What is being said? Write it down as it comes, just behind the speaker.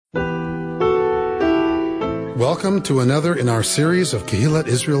Welcome to another in our series of Kehillat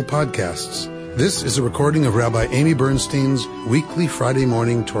Israel podcasts. This is a recording of Rabbi Amy Bernstein's weekly Friday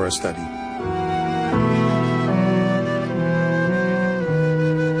morning Torah study.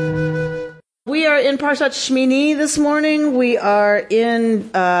 We are in Parshat Shmini this morning. We are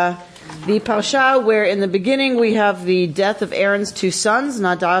in the Parsha where in the beginning we have the death of Aaron's two sons,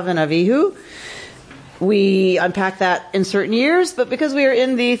 Nadav and Avihu. We unpack that in certain years, but because we are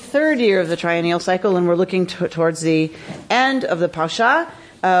in the third year of the triennial cycle and we're looking towards the end of the Parsha,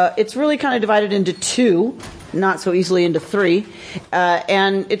 it's really kind of divided into two, not so easily into three.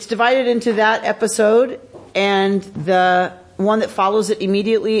 And it's divided into that episode, and the one that follows it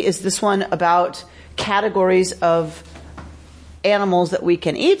immediately is this one about categories of animals that we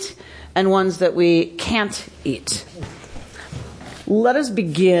can eat and ones that we can't eat. Let us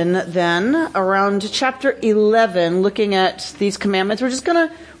begin then around chapter 11, looking at these commandments. We're just going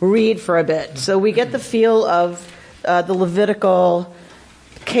to read for a bit, so we get the feel of the Levitical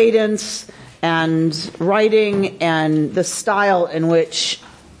cadence and writing and the style in which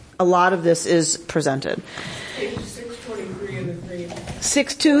a lot of this is presented. 623 in the green.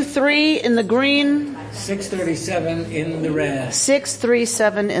 623 in the green. 637 in the red.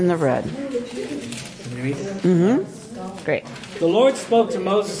 637 in the red. Can you read it? Mm-hmm. Great. The Lord spoke to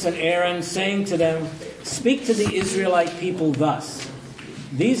Moses and Aaron, saying to them, "Speak to the Israelite people thus.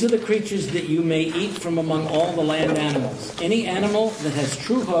 These are the creatures that you may eat from among all the land animals. Any animal that has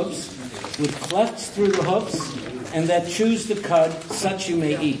true hoofs, with clefts through the hoofs, and that chews the cud, such you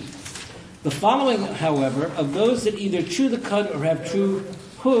may eat. The following, however, of those that either chew the cud or have true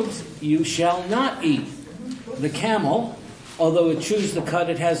hooves, you shall not eat. The camel, although it chews the cud,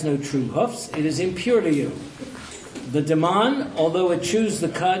 it has no true hoofs, it is impure to you. The daman, although it chews the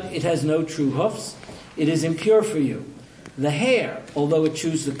cud, it has no true hoofs, it is impure for you. The hare, although it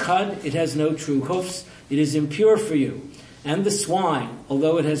chews the cud, it has no true hoofs, it is impure for you. And the swine,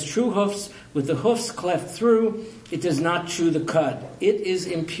 although it has true hoofs, with the hoofs cleft through, it does not chew the cud, it is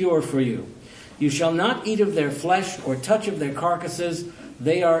impure for you. You shall not eat of their flesh or touch of their carcasses,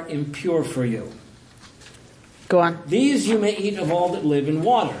 they are impure for you. Go on. These you may eat of all that live in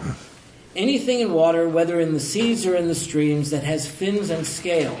water. Anything in water, whether in the seas or in the streams, that has fins and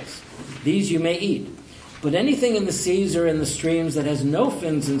scales, these you may eat. But anything in the seas or in the streams that has no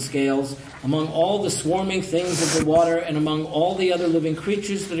fins and scales, among all the swarming things of the water and among all the other living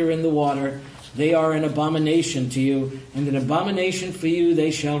creatures that are in the water, they are an abomination to you, and an abomination for you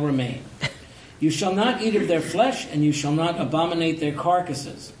they shall remain. You shall not eat of their flesh, and you shall not abominate their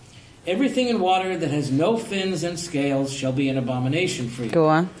carcasses. Everything in water that has no fins and scales shall be an abomination for you. Go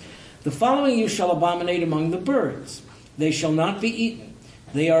on. The following you shall abominate among the birds. They shall not be eaten.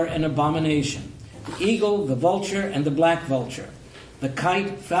 They are an abomination. The eagle, the vulture, and the black vulture. The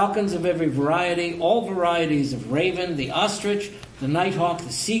kite, falcons of every variety, all varieties of raven, the ostrich, the nighthawk,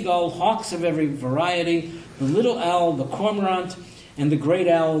 the seagull, hawks of every variety, the little owl, the cormorant, and the great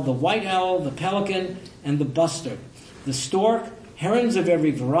owl, the white owl, the pelican, and the bustard. The stork, herons of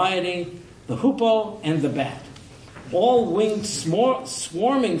every variety, the hoopoe, and the bat. All winged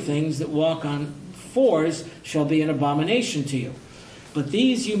swarming things that walk on fours shall be an abomination to you. But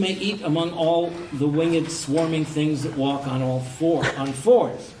these you may eat among all the winged swarming things that walk on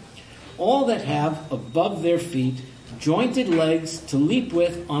fours. All that have above their feet jointed legs to leap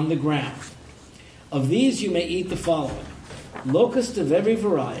with on the ground. Of these you may eat the following: locust of every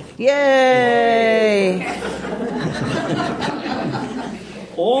variety. Yay!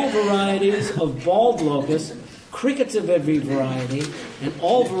 All varieties of bald locust, crickets of every variety, and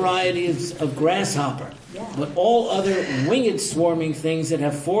all varieties of grasshopper. But all other winged swarming things that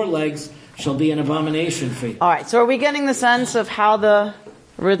have four legs shall be an abomination for you. All right, so are we getting the sense of how the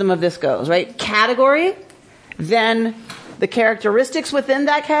rhythm of this goes, right? Category, then the characteristics within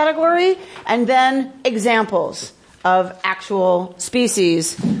that category, and then examples of actual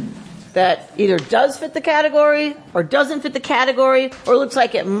species that either does fit the category or doesn't fit the category or looks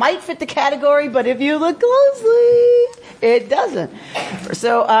like it might fit the category, but if you look closely, it doesn't.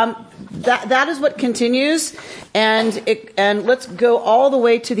 So that is what continues, and let's go all the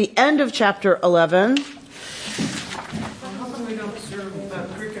way to the end of chapter 11. How come we don't serve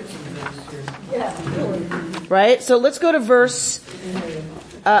crickets and things here? Right? So let's go to verse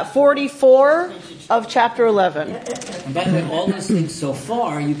 44 of chapter 11. And by the way, all these things so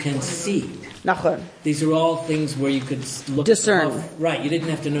far you can see. Nachon. These are all things where you could look. Discern. Right, you didn't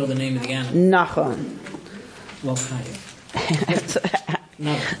have to know the name of the animal. Nachon. Well, kind of.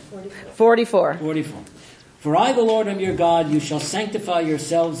 No. 44. 44. For I, the Lord, am your God. You shall sanctify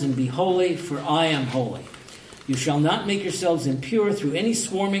yourselves and be holy, for I am holy. You shall not make yourselves impure through any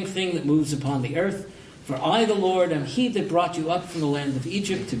swarming thing that moves upon the earth, For I, the Lord, am he that brought you up from the land of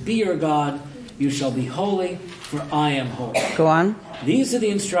Egypt to be your God. You shall be holy, for I am holy. Go on. These are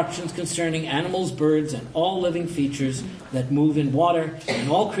the instructions concerning animals, birds, and all living features that move in water,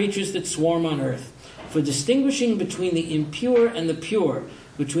 and all creatures that swarm on earth, for distinguishing between the impure and the pure,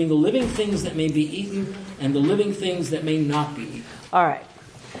 between the living things that may be eaten and the living things that may not be eaten. All right.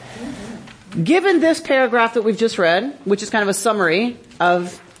 Given this paragraph that we've just read, which is kind of a summary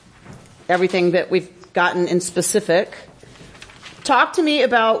of everything that we've gotten in specific, talk to me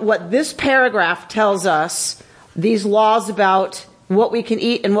about what this paragraph tells us, these laws about what we can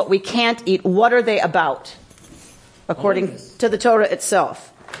eat and what we can't eat. What are they about, according to the Torah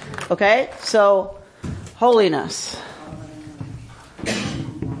itself? Okay, so holiness.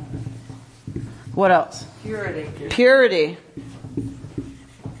 What else? Purity.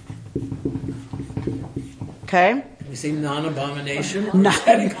 Okay. We say non-abomination?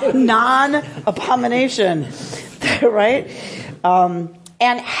 Non-abomination. Right?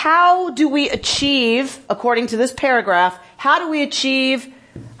 And how do we achieve, according to this paragraph, how do we achieve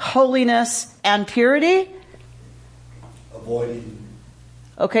holiness and purity? Avoiding.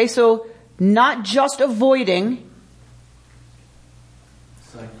 Okay, so not just avoiding.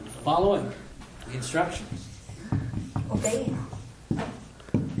 Following the instructions. Obeying.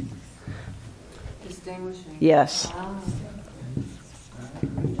 Distinguishing. Yes.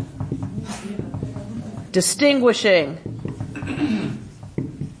 Distinguishing.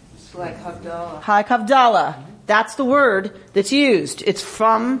 Like Havdalah. Like Havdalah. That's the word that's used. It's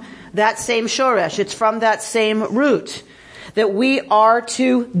from that same shoresh. It's from that same root. That we are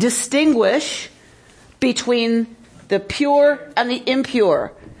to distinguish between the pure and the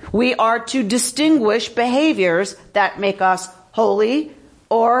impure. We are to distinguish behaviors that make us holy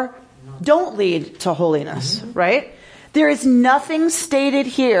or don't lead to holiness, right? There is nothing stated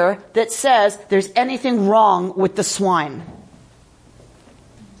here that says there's anything wrong with the swine.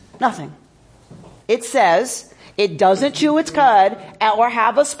 Nothing. It says it doesn't chew its cud or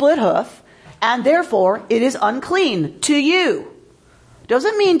have a split hoof, and therefore it is unclean to you.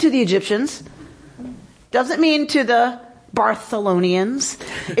 Doesn't mean to the Egyptians. Doesn't mean to the Bartholonians.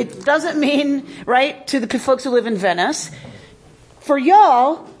 It doesn't mean, right, to the folks who live in Venice. For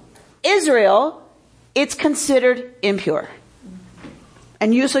y'all, Israel, it's considered impure.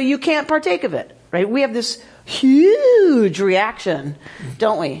 And so you can't partake of it, right? We have this huge reaction,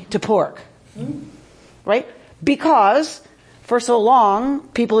 don't we, to pork, right? Because for so long,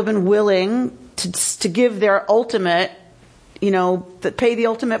 people have been willing to give their ultimate, pay the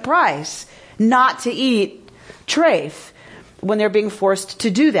ultimate price, not to eat treif when they're being forced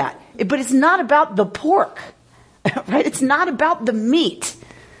to do that. But it's not about the pork, right? It's not about the meat.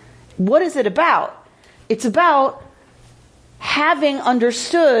 What is it about? It's about having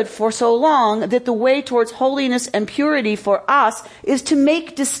understood for so long that the way towards holiness and purity for us is to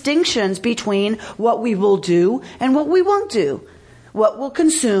make distinctions between what we will do and what we won't do. What we'll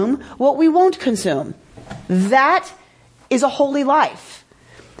consume, what we won't consume. That is a holy life.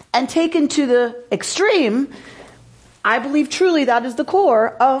 And taken to the extreme, I believe truly that is the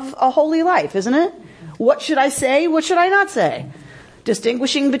core of a holy life, isn't it? What should I say? What should I not say?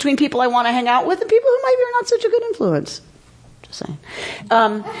 Distinguishing between people I want to hang out with and people who maybe are not such a good influence. Just saying.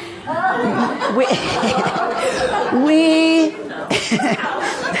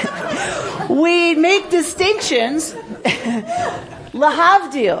 We make distinctions,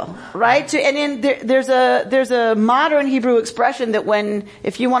 lahavdil, right? And then there's a modern Hebrew expression that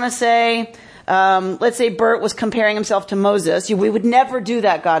if you want to say, let's say Bert was comparing himself to Moses, we would never do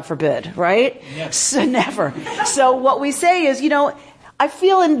that, God forbid, right? Yes. So never. So what we say is, I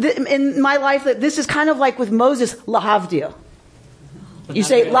feel in my life that this is kind of like with Moses, lahavdil. You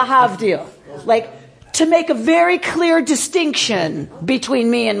say lahavdil, like to make a very clear distinction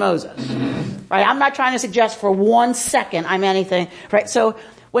between me and Moses. Right? I'm not trying to suggest for 1 second I'm anything. Right? So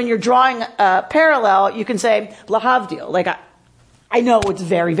when you're drawing a parallel, you can say lahavdil. Like I know it's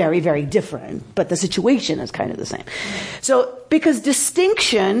very, very, very different, but the situation is kind of the same. So because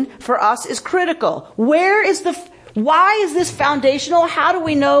distinction for us is critical. Why is this foundational? How do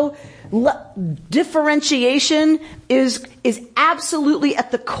we know differentiation is absolutely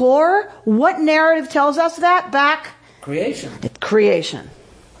at the core? What narrative tells us that? Back? Creation.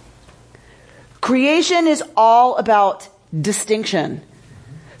 Creation is all about distinction.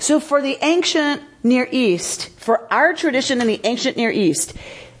 So for the ancient Near East, for our tradition in the ancient Near East,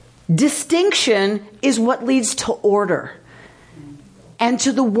 distinction is what leads to order and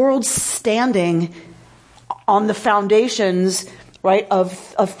to the world standing on the foundations, right, of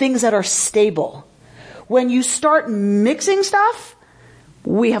things that are stable. When you start mixing stuff,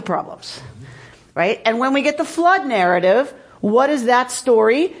 we have problems. right? And when we get the flood narrative, what is that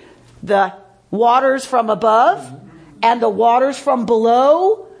story? The waters from above and the waters from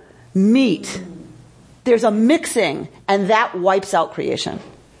below meet. There's a mixing, and that wipes out creation.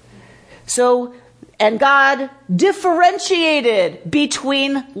 So, and God differentiated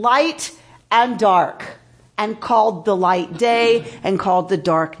between light and dark, and called the light day and called the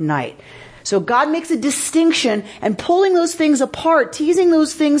dark night. So God makes a distinction, and pulling those things apart, teasing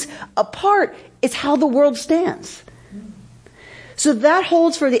those things apart, is how the world stands. So that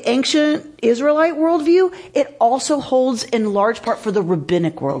holds for the ancient Israelite worldview. It also holds in large part for the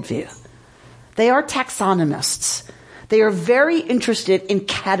rabbinic worldview. They are taxonomists. They are very interested in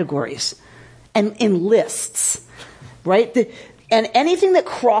categories and in lists, right? And anything that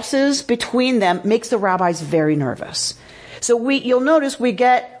crosses between them makes the rabbis very nervous. So you'll notice we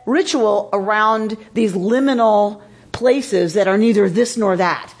get ritual around these liminal places that are neither this nor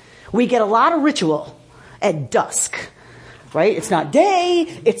that. We get a lot of ritual at dusk, right? It's not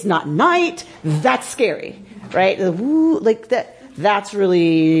day, it's not night. That's scary, right? Like that. That's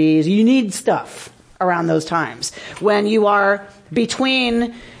really, you need stuff around those times. When you are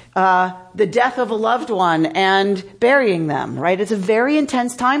between the death of a loved one and burying them, right? It's a very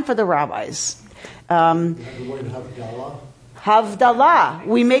intense time for the rabbis. The word Havdalah. Havdalah.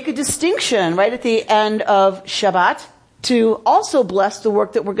 We make a distinction right at the end of Shabbat to also bless the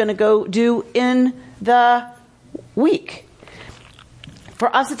work that we're going to go do in the week.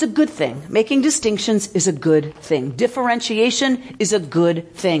 For us, it's a good thing. Making distinctions is a good thing. Differentiation is a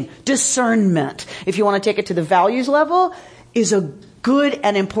good thing. Discernment, if you want to take it to the values level, is a good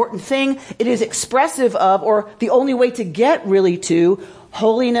and important thing. It is expressive of, or the only way to get really to,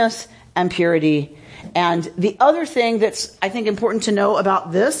 holiness and purity. And the other thing that's, I think, important to know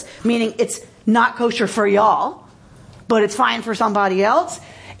about this, meaning it's not kosher for y'all, but it's fine for somebody else,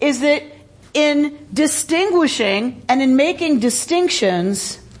 is that in distinguishing and in making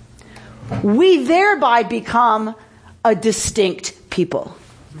distinctions, we thereby become a distinct people.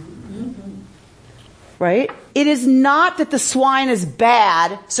 Right? It is not that the swine is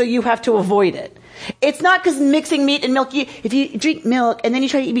bad, so you have to avoid it. It's not because mixing meat and milk, if you drink milk and then you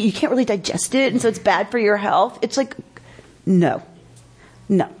try to eat meat, you can't really digest it, and so it's bad for your health. It's like, no.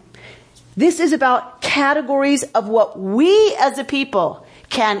 This is about categories of what we as a people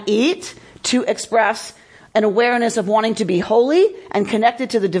can eat to express an awareness of wanting to be holy and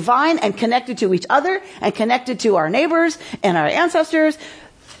connected to the divine and connected to each other and connected to our neighbors and our ancestors.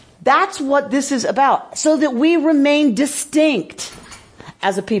 That's what this is about, so that we remain distinct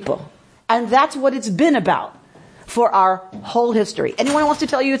as a people. And that's what it's been about for our whole history. Anyone who wants to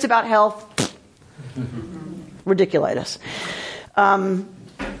tell you it's about health? Ridiculous.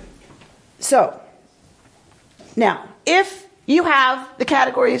 So, now, if you have the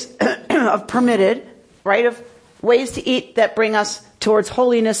categories of permitted, right, of ways to eat that bring us towards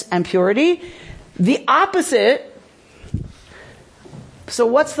holiness and purity, the opposite. So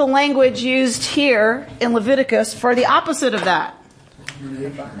what's the language used here in Leviticus for the opposite of that?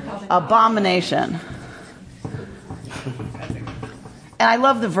 Abomination. And I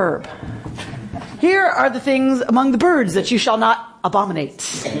love the verb. Here are the things among the birds that you shall not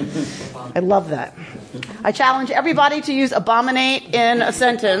abominate. I love that. I challenge everybody to use abominate in a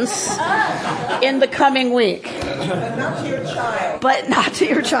sentence in the coming week. But not to your child. But not to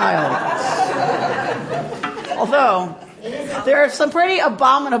your child. Although, there are some pretty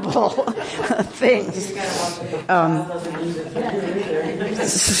abominable things.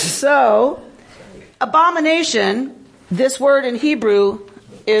 So, abomination, this word in Hebrew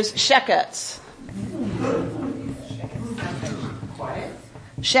is sheketz.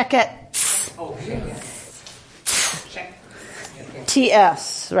 Sheketz.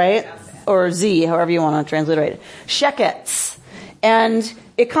 TS, right? Or Z, however you want to transliterate it. Sheketz. And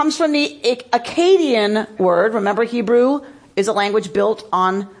it comes from the Akkadian word. Remember, Hebrew is a language built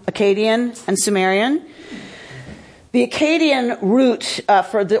on Akkadian and Sumerian. The Akkadian root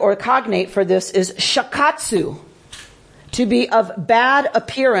or cognate for this is shakatsu, to be of bad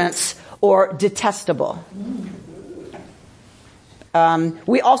appearance or detestable.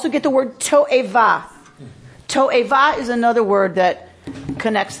 We also get the word to'eva. To'eva is another word that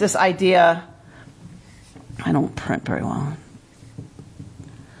connects this idea. I don't print very well.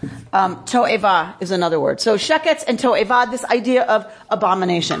 To'eva is another word. So sheketz and to'eva, this idea of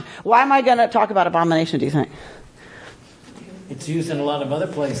abomination. Why am I going to talk about abomination, do you think? It's used in a lot of other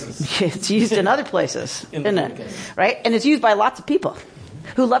places. It's used in other places, isn't it? Right? And it's used by lots of people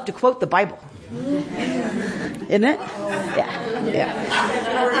who love to quote the Bible. Isn't it? Yeah.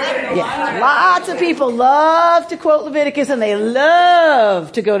 Yeah. Lots of people love to quote Leviticus, and they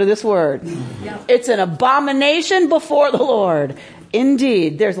love to go to this word. It's an abomination before the Lord.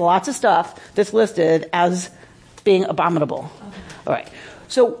 Indeed, there's lots of stuff that's listed as being abominable. All right.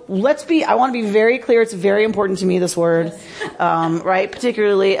 So I want to be very clear. It's very important to me, this word, right?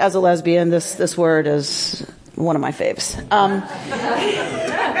 Particularly as a lesbian, this word is one of my faves.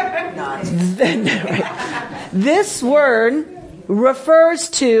 This word refers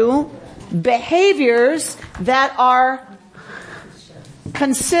to behaviors that are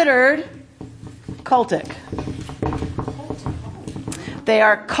considered cultic. They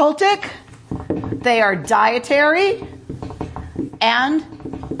are cultic, they are dietary, and,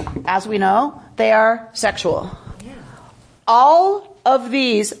 as we know, they are sexual. All of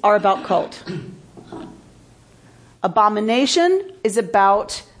these are about cult. Abomination is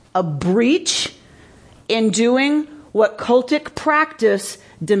about a breach in doing what cultic practice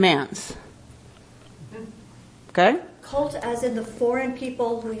demands. Okay? Cult as in the foreign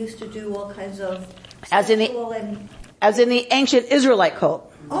people who used to do all kinds of As in the ancient Israelite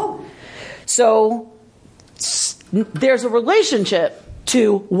cult. Oh. So there's a relationship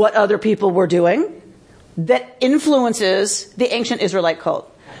to what other people were doing that influences the ancient Israelite cult.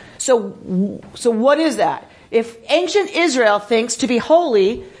 So what is that? If ancient Israel thinks to be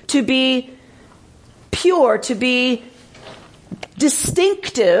holy, to be pure, to be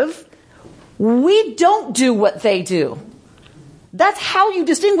distinctive, we don't do what they do. That's how you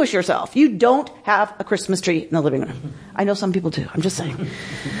distinguish yourself. You don't have a Christmas tree in the living room. I know some people do. I'm just saying.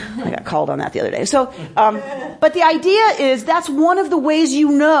 I got called on that the other day. So, but the idea is that's one of the ways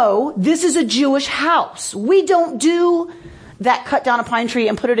you know this is a Jewish house. We don't do that cut down a pine tree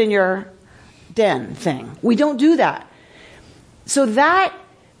and put it in your den thing. We don't do that. So that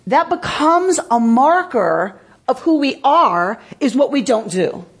becomes a marker of who we are, is what we don't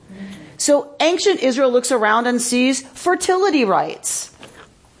do. So ancient Israel looks around and sees fertility rites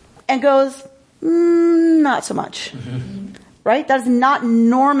and goes, not so much. Right? That is not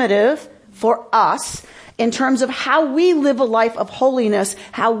normative for us in terms of how we live a life of holiness,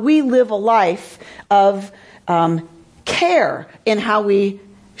 how we live a life of care in how we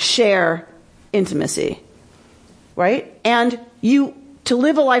share intimacy. Right? And to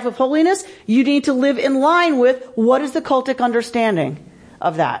live a life of holiness, you need to live in line with what is the cultic understanding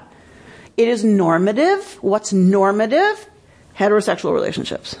of that. It is normative. What's normative? Heterosexual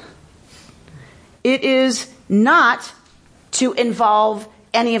relationships. It is not to involve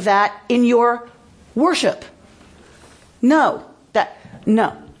any of that in your worship. No.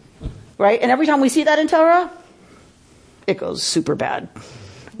 Right? And every time we see that in Torah, it goes super bad.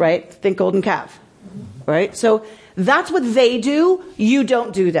 Right? Think golden calf. Right? So that's what they do. You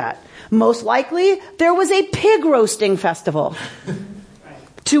don't do that. Most likely, there was a pig roasting festival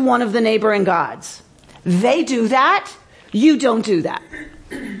to one of the neighboring gods. They do that. You don't do that.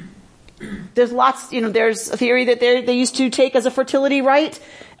 There's lots, there's a theory that they used to take as a fertility rite,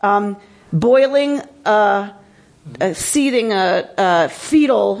 boiling, seething a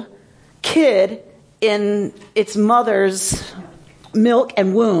fetal kid in its mother's milk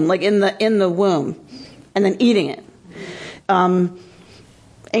and womb, like in the womb, and then eating it.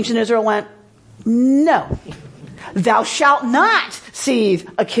 Ancient Israel went, no. Thou shalt not seethe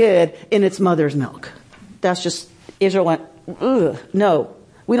a kid in its mother's milk. That's just, Israel went, ugh, no,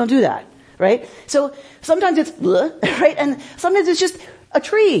 we don't do that, right? So sometimes it's, right? And sometimes it's just a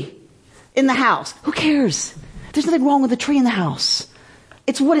tree in the house. Who cares? There's nothing wrong with a tree in the house.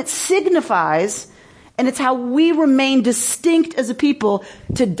 It's what it signifies, and it's how we remain distinct as a people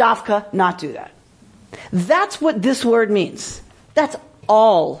to dafka not do that. That's what this word means. That's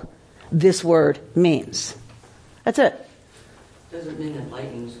all this word means. That's it. Doesn't mean that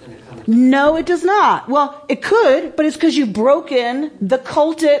lightning's going to come. No, it does not. Well, it could, but it's because you've broken the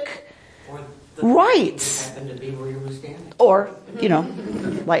cultic rights. Happened to be where you were standing. Or,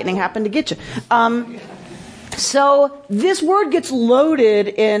 lightning happened to get you. So this word gets loaded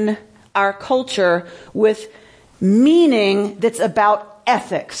in our culture with meaning that's about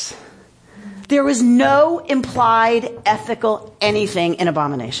ethics. There is no implied ethical anything in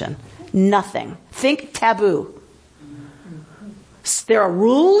abomination. Nothing. Think taboo. There are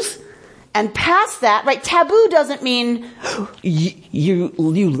rules, and past that, right? Taboo doesn't mean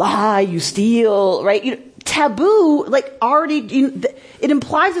you lie, you steal, right? Taboo, already, it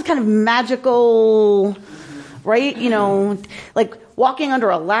implies this kind of magical, right? Like walking under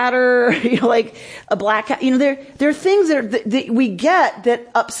a ladder, like a black cat. There are things that we get that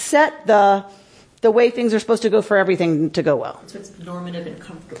upset the way things are supposed to go for everything to go well. So it's normative and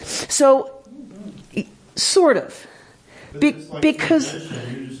comfortable. So, sort of. Because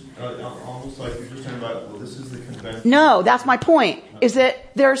almost like you're just talking about, well, this is the convention. No, that's my point. Is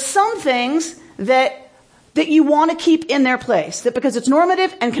that there are some things that you want to keep in their place, that because it's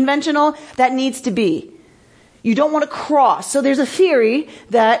normative and conventional, that needs to be. You don't want to cross. So there's a theory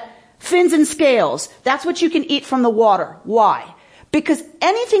that fins and scales, that's what you can eat from the water. Why? Because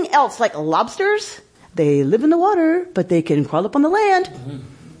anything else, like lobsters, they live in the water, but they can crawl up on the land.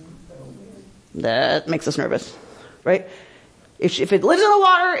 That makes us nervous, right? If it lives in the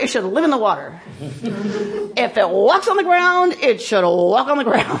water, it should live in the water. If it walks on the ground, it should walk on the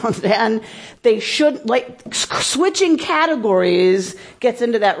ground. And they should, switching categories gets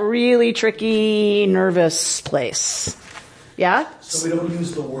into that really tricky, nervous place. Yeah? So we don't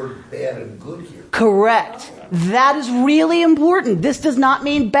use the word bad and good here. Correct. That is really important. This does not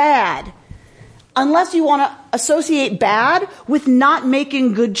mean bad. Unless you want to associate bad with not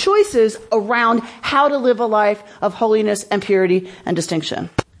making good choices around how to live a life of holiness and purity and distinction.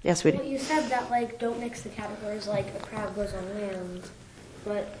 Yes, sweetie? Well, you said that, don't mix the categories, a crab goes on land,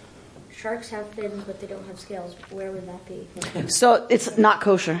 but sharks have fins, but they don't have scales. Where would that be? So it's not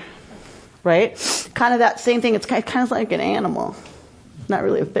kosher, right? Kind of that same thing. It's kind of like an animal, not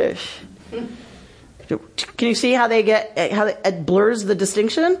really a fish. Can you see how it blurs the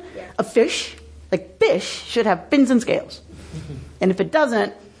distinction? Yeah. A fish, fish, should have fins and scales. And if it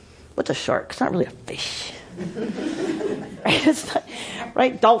doesn't, what's a shark? It's not really a fish. Right? It's not,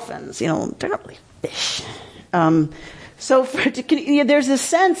 right? Dolphins, they're not really fish. So there's this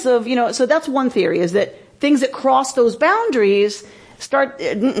sense of, so that's one theory, is that things that cross those boundaries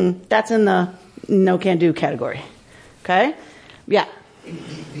that's in the no can do category. Okay? Yeah.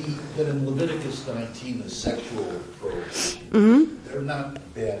 That in Leviticus 19, the sexual prohibition, they're not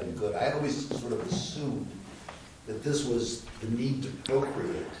bad and good. I always sort of assumed that this was the need to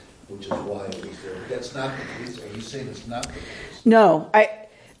procreate, which is why it was there. That's not the case. Are you saying it's not the case? No.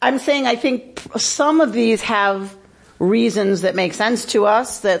 I'm saying I think some of these have reasons that make sense to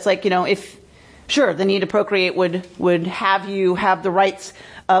us. That's the need to procreate would have you have the rights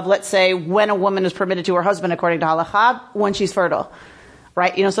of, let's say, when a woman is permitted to her husband according to halakha, when she's fertile.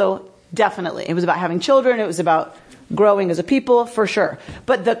 Right? So definitely. It was about having children. It was about growing as a people, for sure.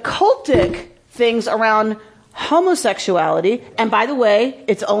 But the cultic things around homosexuality, and by the way,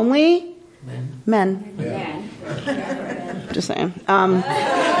 it's only men. Just saying. I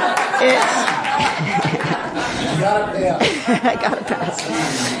gotta pass.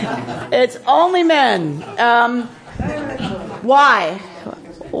 It's only men. Why?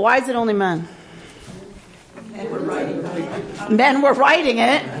 Why is it only men? Men were writing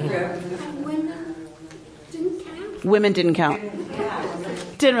it. Women didn't count.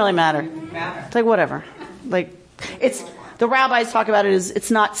 Didn't really matter. It's whatever. The rabbis talk about it as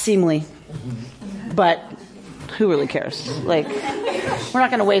it's not seemly. But who really cares? We're not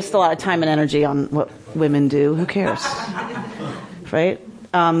going to waste a lot of time and energy on what women do. Who cares? Right?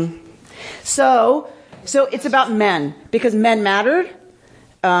 So it's about men, because men mattered.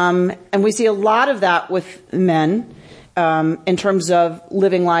 And we see a lot of that with men in terms of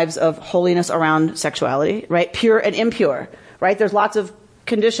living lives of holiness around sexuality, right? Pure and impure, right? There's lots of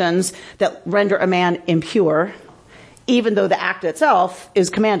conditions that render a man impure, even though the act itself is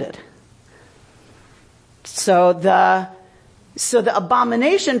commanded. So the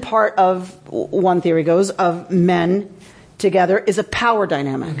abomination part of, one theory goes, of men together is a power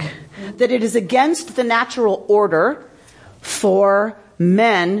dynamic. That it is against the natural order for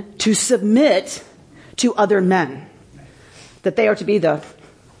men to submit to other men. That they are to be the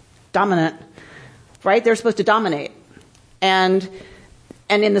dominant, right? They're supposed to dominate. And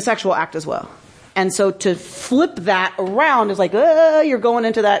in the sexual act as well. And so to flip that around is you're going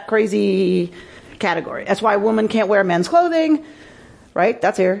into that crazy category. That's why a woman can't wear men's clothing, right?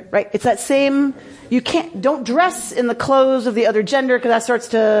 That's here, right? It's that same, don't dress in the clothes of the other gender, because that starts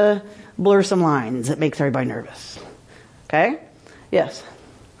to blur some lines. It makes everybody nervous. Okay? Yes.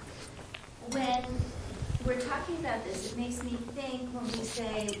 When we're talking about this, it makes me think when we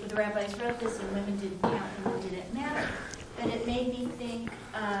say the rabbis wrote this and women didn't count and it didn't matter, but it made me think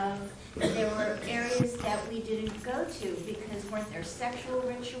of there were areas that we didn't go to because weren't there sexual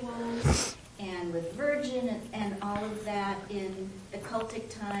rituals and with virgin and all of that in the cultic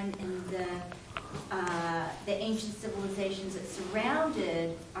time and the ancient civilizations that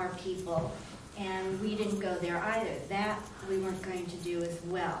surrounded our people. And we didn't go there either. That we weren't going to do as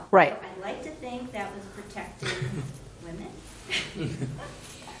well. Right. So I'd like to think that was protecting women.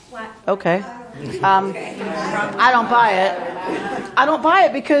 What? Okay. I don't buy it. I don't buy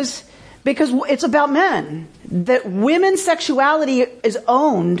it because it's about men. That women's sexuality is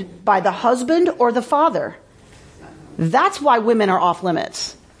owned by the husband or the father. That's why women are off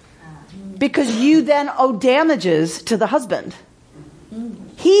limits. Because you then owe damages to the husband.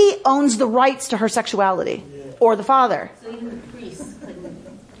 He owns the rights to her sexuality, or the father. So even the priests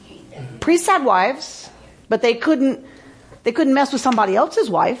couldn't. Priests had wives, but they couldn't mess with somebody else's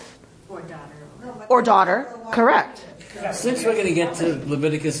wife. Or daughter. Correct. Since we're going to get to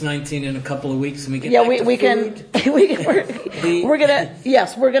Leviticus 19 in a couple of weeks, and we get we're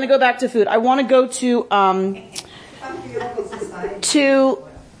gonna go back to food. I want to go to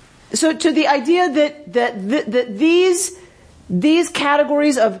the idea that these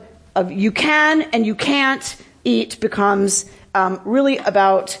categories of you can and you can't eat becomes really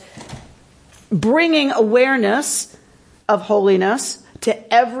about bringing awareness of holiness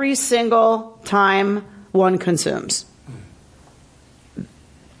to every single time one consumes.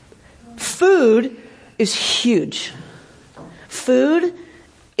 Food is huge. Food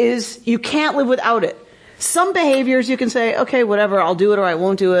is, you can't live without it. Some behaviors you can say, okay, whatever, I'll do it or I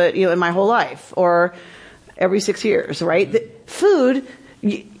won't do it, in my whole life or every 6 years, right? Food,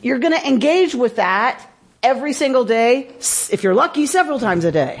 you're going to engage with that every single day, if you're lucky, several times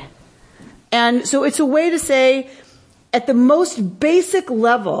a day. And so it's a way to say, at the most basic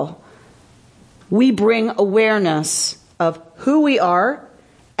level, we bring awareness of who we are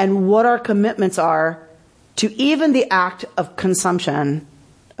and what our commitments are to even the act of consumption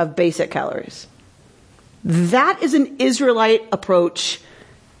of basic calories. That is an Israelite approach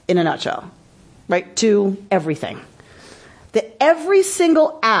in a nutshell, right? To everything. That every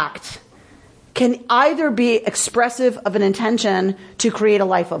single act can either be expressive of an intention to create a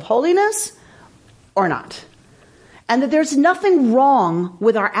life of holiness or not. And that there's nothing wrong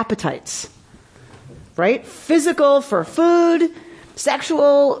with our appetites, right? Physical for food,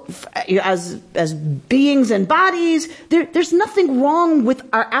 sexual as beings and bodies. There's nothing wrong with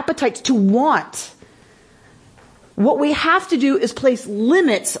our appetites to want. What we have to do is place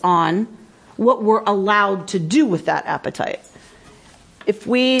limits on what we're allowed to do with that appetite. If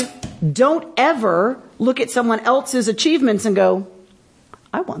we don't ever look at someone else's achievements and go,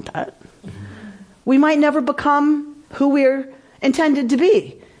 I want that, we might never become who we're intended to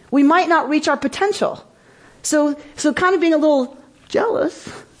be. We might not reach our potential. So kind of being a little jealous,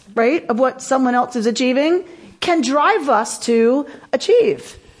 right, of what someone else is achieving can drive us to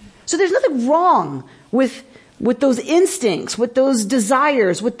achieve. So there's nothing wrong with those instincts, with those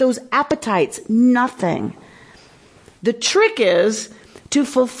desires, with those appetites. Nothing. The trick is to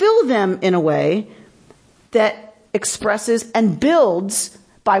fulfill them in a way that expresses and builds,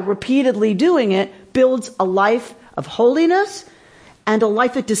 by repeatedly doing it, builds a life of holiness and a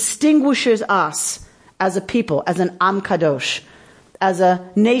life that distinguishes us as a people, as an Am Kadosh, as a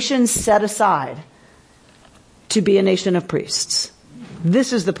nation set aside to be a nation of priests.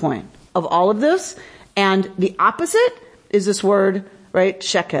 This is the point of all of this. And the opposite is this word, right?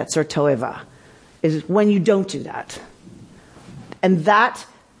 Sheketz or toeva, is when you don't do that. And those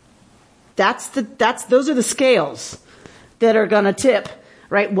are the scales that are going to tip,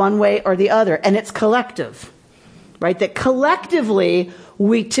 right, one way or the other. And it's collective, right? That collectively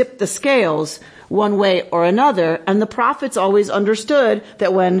we tip the scales one way or another. And the prophets always understood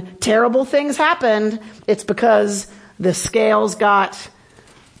that when terrible things happened, it's because the scales got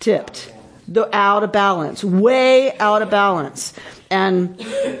tipped. Out of balance, way out of balance. And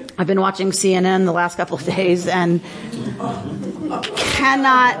I've been watching CNN the last couple of days and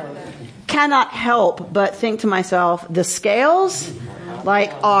cannot help but think to myself, the scales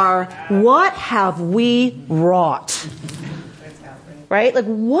are, what have we wrought? Right?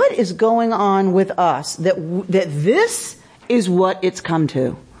 What is going on with us that this is what it's come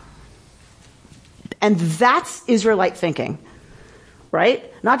to? And that's Israelite thinking.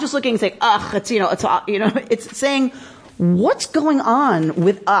 Right? Not just looking and saying, it's saying, what's going on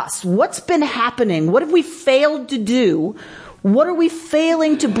with us? What's been happening? What have we failed to do? What are we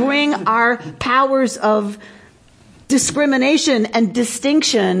failing to bring our powers of discrimination and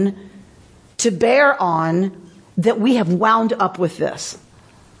distinction to bear on that we have wound up with this?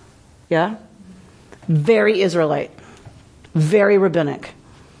 Yeah? Very Israelite. Very rabbinic.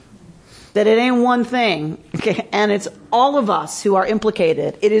 That it ain't one thing, okay? And it's all of us who are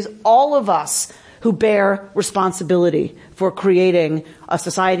implicated. It is all of us who bear responsibility for creating a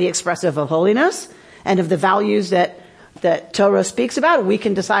society expressive of holiness and of the values that Torah speaks about. We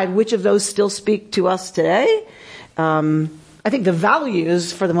can decide which of those still speak to us today. I think the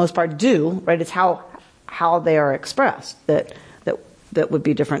values, for the most part, do, right? It's how they are expressed that would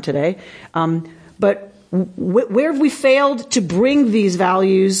be different today. But where have we failed to bring these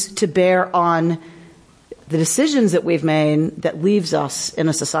values to bear on the decisions that we've made that leaves us in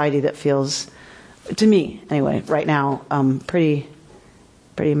a society that feels to me anyway, right now, pretty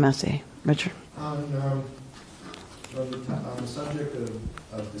messy. Richard? On the subject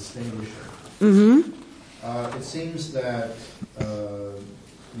of distinguishing, it seems that the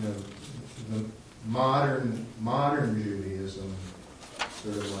modern Judaism,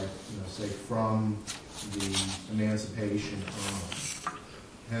 sort of like say from the emancipation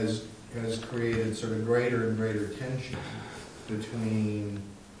on, has created sort of greater and greater tension between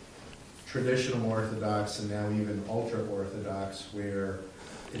traditional Orthodox and now even ultra-Orthodox, where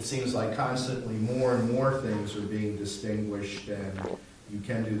it seems like constantly more and more things are being distinguished, and you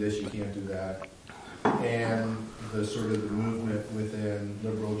can do this, you can't do that. And the sort of the movement within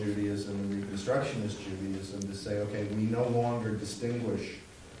liberal Judaism and Reconstructionist Judaism to say, okay, we no longer distinguish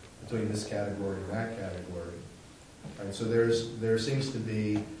between this category and that category. Right? So there seems to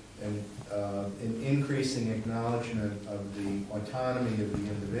be an increasing acknowledgement of the autonomy of the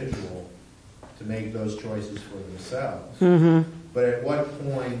individual to make those choices for themselves. But at what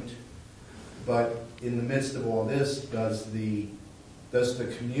point, but in the midst of all this, does the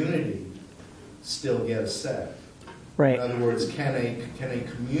community still get a say? Right. In other words, can a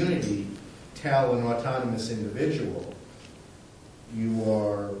community tell an autonomous individual, you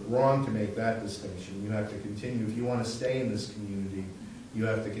are wrong to make that distinction. You have to continue. If you want to stay in this community, you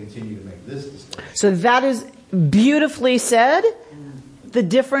have to continue to make this distinction. So that is beautifully said, the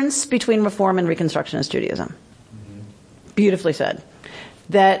difference between Reform and Reconstructionist Judaism. Beautifully said.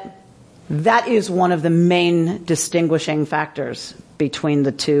 That is one of the main distinguishing factors between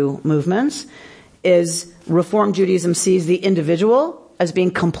the two movements, is Reform Judaism sees the individual as being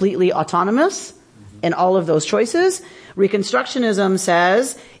completely autonomous in all of those choices. Reconstructionism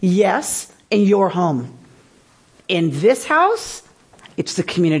says, yes, in your home. In this house, it's the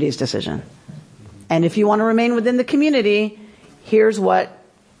community's decision. And if you want to remain within the community, here's what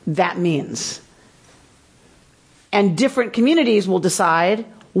that means. And different communities will decide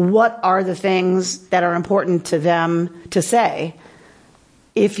what are the things that are important to them to say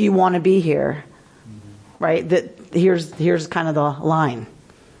if you want to be here, right? That here's kind of the line.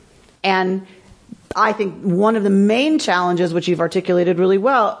 And I think one of the main challenges, which you've articulated really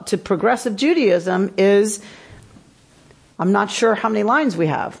well, to progressive Judaism is, I'm not sure how many lines we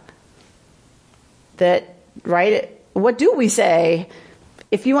have. That, right? What do we say?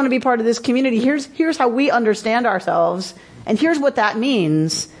 If you want to be part of this community, here's how we understand ourselves, and here's what that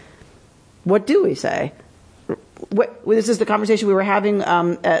means. What do we say? This is the conversation we were having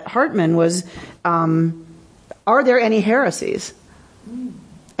at Hartman was, are there any heresies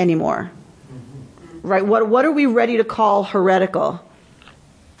anymore? Right? What are we ready to call heretical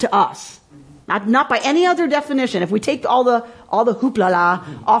to us? Not by any other definition. If we take all the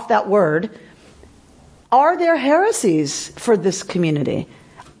hoopla off that word, are there heresies for this community?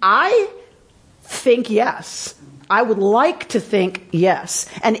 I think yes. I would like to think yes.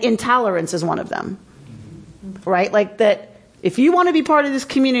 And intolerance is one of them. Right? Like that, if you want to be part of this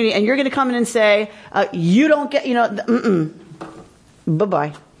community and you're going to come in and say, you don't get,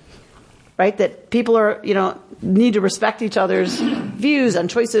 bye-bye. Right? That people are, need to respect each other's views and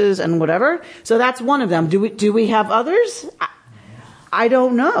choices and whatever. So that's one of them. Do we have others? I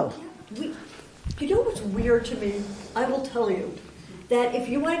don't know. You know what's weird to me? I will tell you that if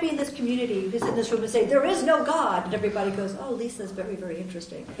you want to be in this community, who's in this room and say, there is no God, and everybody goes, oh, Lisa's very, very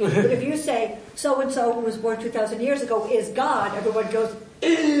interesting. But if you say, so-and-so who was born 2,000 years ago is God, everyone goes,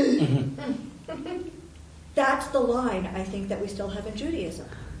 that's the line, I think, that we still have in Judaism.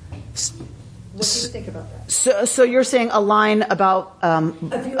 What do you think about that? So you're saying a line about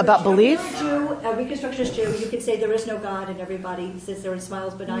belief? If you're a Jew, a Reconstructionist Jew, you can say there is no God, and everybody sits there and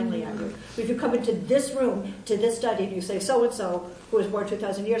smiles benignly at you. But if you come into this room, to this study, and you say so-and-so, who was born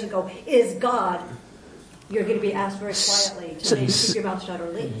 2,000 years ago, is God, you're going to be asked very quietly to keep your mouth shut or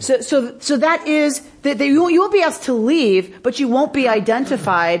leave. So that is, that you won't be asked to leave, but you won't be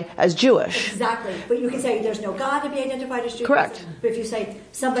identified as Jewish. Exactly. But you can say there's no God to be identified as Jewish. Correct. But if you say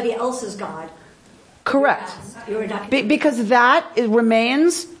somebody else is God, correct. You're not because that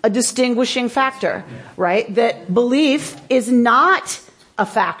remains a distinguishing factor, right? That belief is not a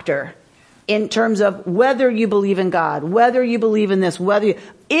factor in terms of whether you believe in God, whether you believe in this,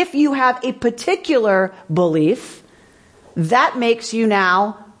 if you have a particular belief, that makes you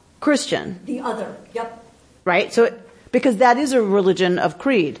now Christian. The other, yep. Right? So, because that is a religion of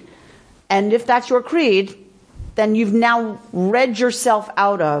creed. And if that's your creed, then you've now read yourself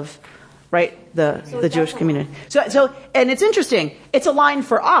out of, right, the Jewish community. So, and it's interesting. It's a line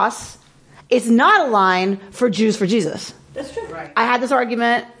for us. It's not a line for Jews for Jesus. That's true. Right. I had this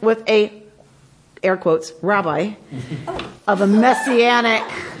argument with a, air quotes, rabbi of a Messianic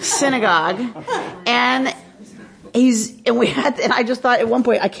synagogue, and I just thought at one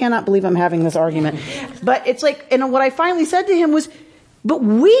point, I cannot believe I'm having this argument. But it's like, and what I finally said to him was, but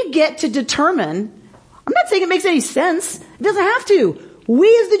we get to determine, I'm not saying it makes any sense. It doesn't have to. We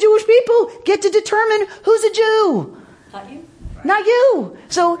as the Jewish people get to determine who's a Jew. Not you. Not you.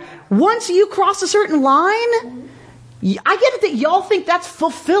 So once you cross a certain line, I get it that y'all think that's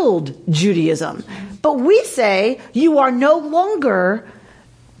fulfilled Judaism. But we say you are no longer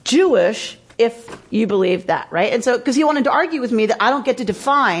Jewish if you believe that, right? And so, because he wanted to argue with me that I don't get to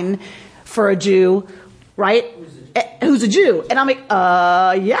define for a Jew, right? Who's a Jew? And I'm like,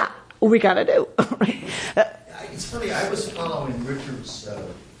 yeah, we gotta do. Right? It's funny, I was following Richard's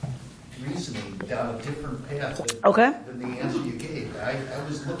reasoning down a different path than the answer you gave. I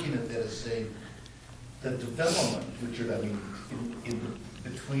was looking at that as saying the development, Richard, I mean, in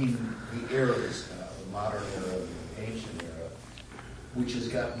between the eras now, the modern era and the ancient era, which has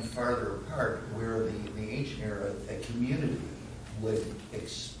gotten farther apart, where the ancient era, a community would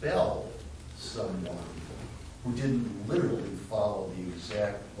expel someone who didn't literally follow the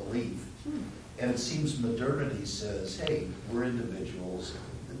exact belief. And it seems modernity says, hey, we're individuals.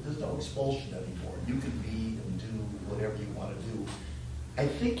 There's no expulsion anymore. You can be and do whatever you want to do. I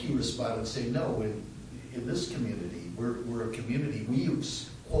think you respond and say, no, in this community, we're a community. We,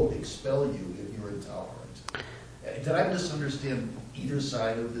 quote, expel you if you're intolerant. Did I misunderstand either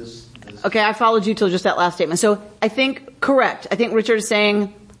side of this? Okay, I followed you till just that last statement. So I think, correct. I think Richard is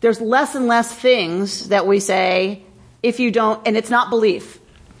saying there's less and less things that we say if you don't, and it's not belief.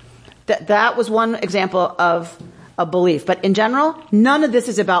 That was one example of a belief. But in general, none of this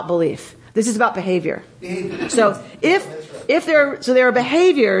is about belief. This is about behavior. So there are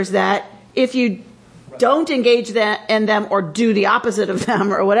behaviors that if you don't engage in them or do the opposite of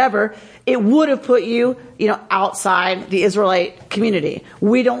them or whatever, it would have put you, outside the Israelite community.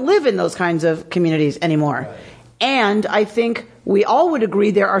 We don't live in those kinds of communities anymore. Right. And I think we all would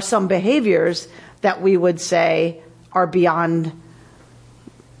agree there are some behaviors that we would say are beyond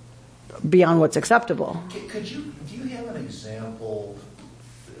what's acceptable. Do you have an example,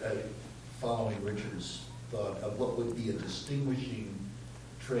 following Richard's thought, of what would be a distinguishing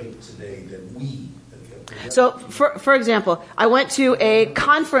trait today that we... So, for example, I went to a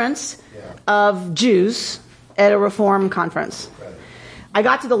conference of Jews at a Reform conference. Right. I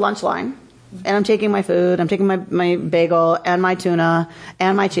got to the lunch line, and I'm taking my food. I'm taking my bagel and my tuna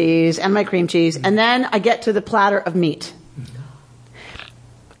and my cheese and my cream cheese, and then I get to the platter of meat.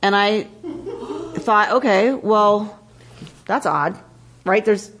 And I thought, okay, well, that's odd, right?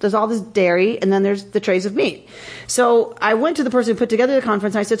 There's all this dairy, and then there's the trays of meat. So I went to the person who put together the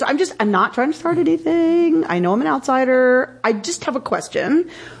conference, and I said, so I'm not trying to start anything. I know I'm an outsider. I just have a question.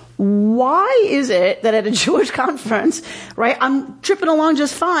 Why is it that at a Jewish conference, right, I'm tripping along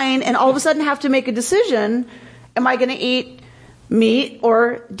just fine, and all of a sudden have to make a decision, am I going to eat meat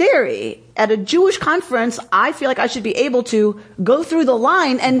or dairy? At a Jewish conference, I feel like I should be able to go through the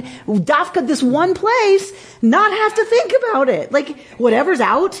line and dafka this one place, not have to think about it. Like, whatever's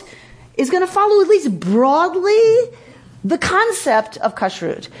out is going to follow at least broadly the concept of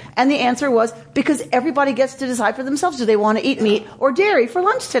kashrut. And the answer was because everybody gets to decide for themselves, do they want to eat meat or dairy for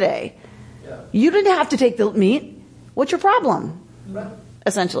lunch today? Yeah. You didn't have to take the meat. What's your problem? Right.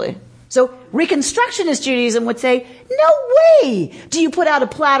 Essentially. So Reconstructionist Judaism would say, no way do you put out a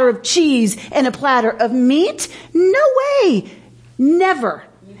platter of cheese and a platter of meat. No way. Never.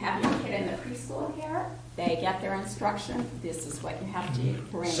 You have your kid in the preschool here. They get their instruction. This is what you have to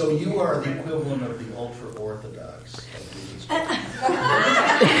bring. So you are the equivalent of the ultra-Orthodox.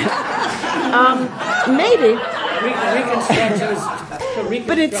 Maybe. Reconstruction is...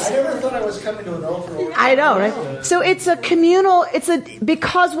 But it's... I never thought I was coming to an ultra-Orthodox. I know, right? So it's a communal...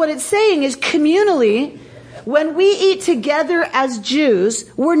 Because what it's saying is communally, when we eat together as Jews,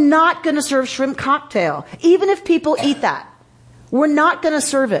 we're not going to serve shrimp cocktail. Even if people eat that. We're not going to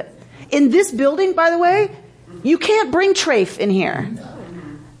serve it. In this building, by the way, you can't bring treif in here.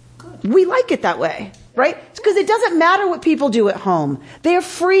 We like it that way, right? Because it doesn't matter what people do at home. They are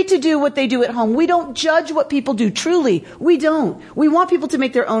free to do what they do at home. We don't judge what people do. Truly, we don't. We want people to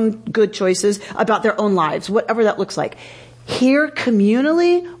make their own good choices about their own lives, whatever that looks like. Here,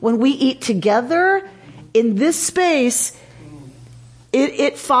 communally, when we eat together in this space,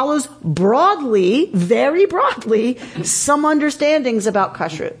 it follows broadly, very broadly, some understandings about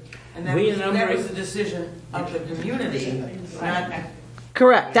kashrut. And that was the decision of the community, not...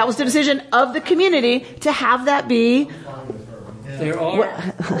 Correct. That was the decision of the community to have that be...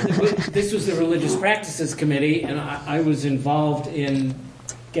 This was the Religious Practices Committee, and I was involved in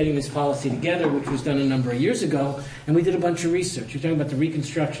getting this policy together, which was done a number of years ago, and we did a bunch of research. You're talking about the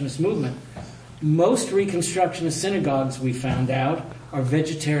Reconstructionist movement. most Reconstructionist synagogues, we found out, are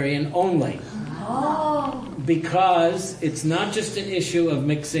vegetarian only. Oh. Because it's not just an issue of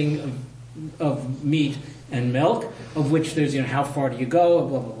mixing of meat and milk, of which there's, how far do you go,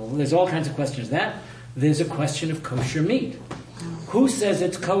 blah, blah, blah. There's all kinds of questions of that. There's a question of kosher meat. Who says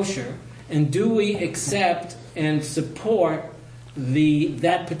it's kosher? And do we accept and support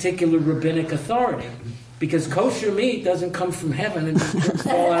that particular rabbinic authority? Because kosher meat doesn't come from heaven and just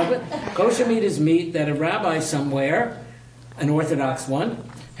fall out of it. Kosher meat is meat that a rabbi somewhere, an Orthodox one,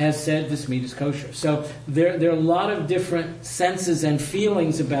 has said this meat is kosher. So there are a lot of different senses and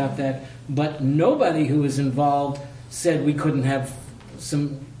feelings about that, but nobody who was involved said we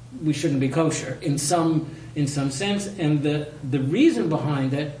shouldn't be kosher in some sense. And the reason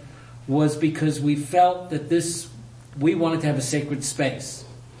behind it was because we felt that we wanted to have a sacred space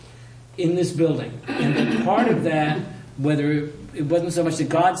in this building. And that part of that, whether it wasn't so much that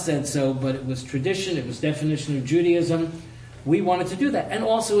God said so, but it was tradition, it was definition of Judaism, we wanted to do that. And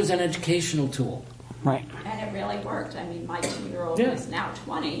also as an educational tool. Right. And it really worked. I mean, my 2-year-old is now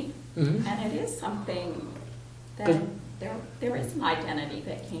 20, and it is something that there is an identity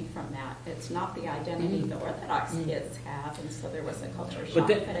that came from that. It's not the identity the Orthodox kids have, and so there was a culture shock,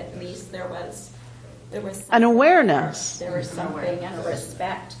 but at least there was an awareness. There was something and a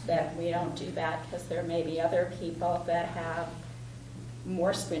respect that we don't do that because there may be other people that have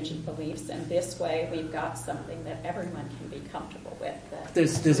more stringent beliefs, and this way we've got something that everyone can be comfortable with.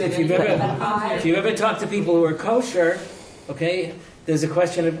 If you've ever talked to people who are kosher, okay, there's a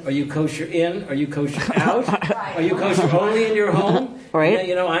question of, are you kosher in? Are you kosher out? Are you kosher only in your home? Right.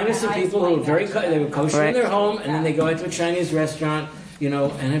 I know some people who are they were kosher in their home, and then they go out to a Chinese restaurant,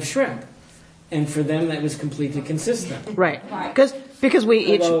 and have shrimp. And for them, that was completely consistent. Right. Because we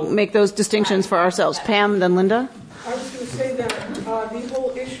each make those distinctions for ourselves. Pam, then Linda? I was going to say that the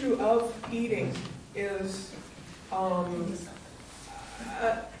whole issue of eating is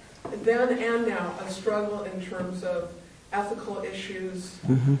then and now a struggle in terms of ethical issues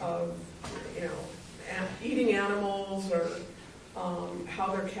of eating animals or how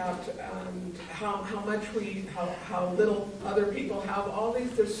they're kept and how little other people have. All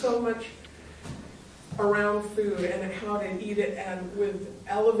these, there's so much around food and how to eat it, and with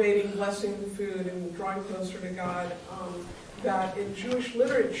elevating, blessing the food and drawing closer to God, that in Jewish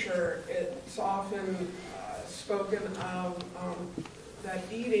literature it's often spoken of that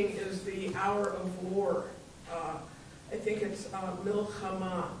eating is the hour of war. I think it's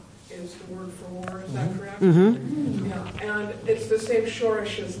milchama is the word for war, is that correct? Mm-hmm. Yeah, and it's the same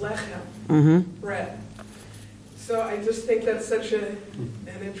shorish as lechem, bread. So I just think that's such an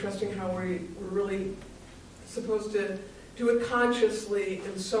interesting how we're really supposed to do it consciously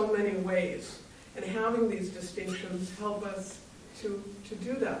in so many ways. And having these distinctions help us to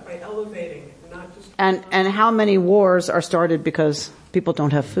do that by elevating, not just... And how many wars are started because people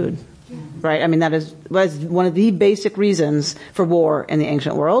don't have food, right? I mean, was one of the basic reasons for war in the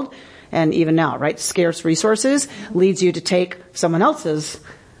ancient world, and even now, right? Scarce resources leads you to take someone else's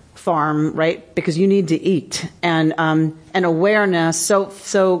farm, right? Because you need to eat, and awareness.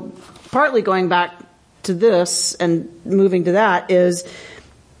 So partly going back to this and moving to that is,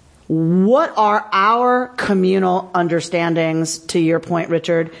 what are our communal understandings, to your point,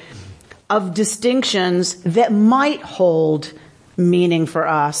 Richard, of distinctions that might hold meaning for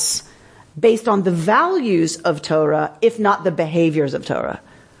us based on the values of Torah, if not the behaviors of Torah,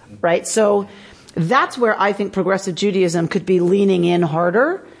 right? So that's where I think progressive Judaism could be leaning in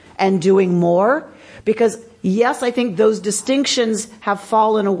harder and doing more, because yes, I think those distinctions have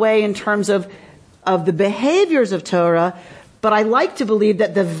fallen away in terms of the behaviors of Torah, but I like to believe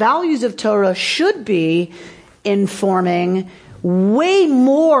that the values of Torah should be informing way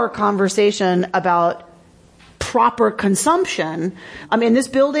more conversation about proper consumption. I mean, in this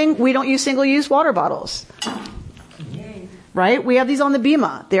building, we don't use single-use water bottles. Right? We have these on the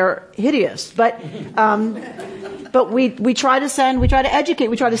bima. They're hideous. But we try to educate,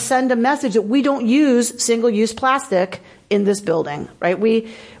 we try to send a message that we don't use single-use plastic in this building, right?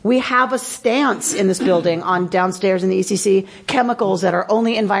 We have a stance in this building on downstairs in the ECC, chemicals that are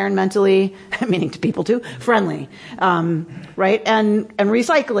only environmentally, meaning to people too, friendly, right? And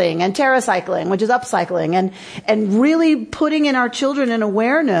recycling and TerraCycling, which is upcycling, and really putting in our children an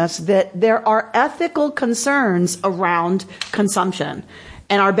awareness that there are ethical concerns around consumption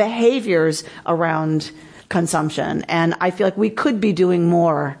and our behaviors around consumption. And I feel like we could be doing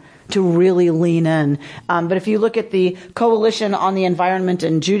more to really lean in. But if you look at the Coalition on the Environment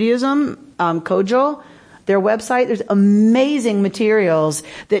and Judaism, COJO, their website, there's amazing materials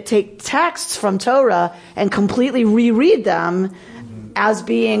that take texts from Torah and completely reread them as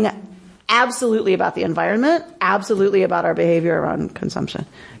being absolutely about the environment, absolutely about our behavior around consumption.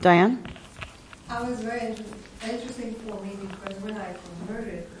 Diane? I was very interesting for me because when I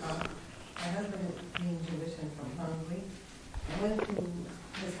converted, my husband being Jewish and from Hungary, I went to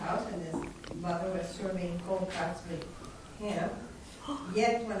his house and his mother was serving cold cuts with ham.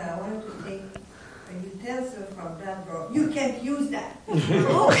 Yet when I wanted to take a utensil from that drawer, you can't use that.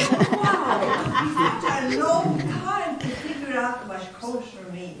 Oh, wow! It took a long time to figure out what kosher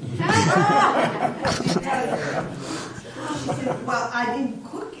means. She said, well, I didn't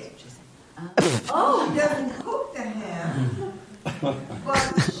cook it. Oh, she doesn't cook the ham. But I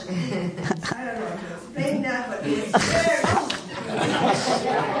don't know how to explain that, but it's very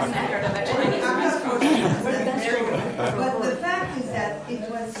But the fact is that it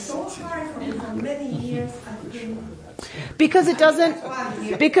was so hard for me for many years until because it doesn't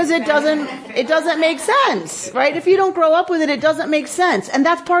make sense, right? If you don't grow up with it, it doesn't make sense. And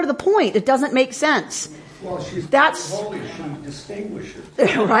that's part of the point. It doesn't make sense. Well, she distinguishes.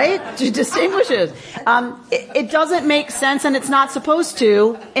 Right? She distinguishes. It doesn't make sense, and it's not supposed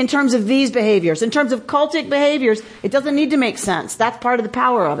to in terms of these behaviors. In terms of cultic behaviors, it doesn't need to make sense. That's part of the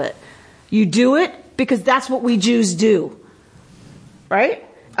power of it. You do it because that's what we Jews do. Right?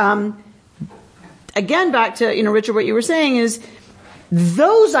 Again, back to, Richard, what you were saying is,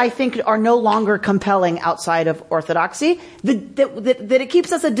 those, I think, are no longer compelling outside of Orthodoxy. That it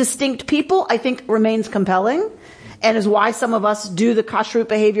keeps us a distinct people, I think, remains compelling, and is why some of us do the kashrut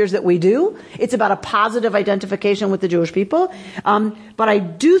behaviors that we do. It's about a positive identification with the Jewish people. But I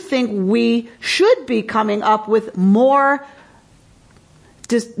do think we should be coming up with more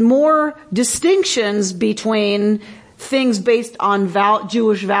distinctions between things based on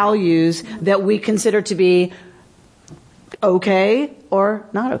Jewish values that we consider to be okay or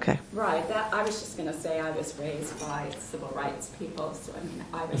not okay. Right. I was just going to say I was raised by civil rights people, so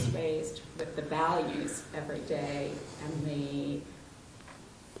I was raised with the values every day,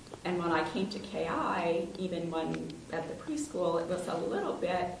 and when I came to KI, even when at the preschool, it was a little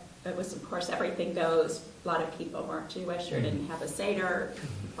bit. It was, of course, everything goes. A lot of people weren't Jewish or didn't have a Seder,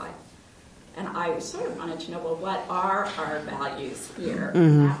 and I sort of wanted to know, well, what are our values here?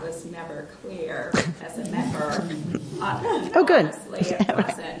 Mm-hmm. That was never clear as a member. Oh, good. Honestly, it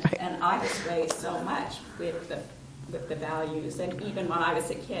wasn't. Right. And I was raised so much with the values. And even when I was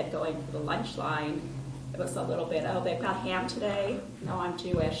a kid going for the lunch line, it was a little bit, they've got ham today? No, I'm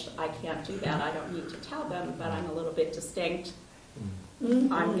Jewish. I can't do that. I don't need to tell them, but I'm a little bit distinct.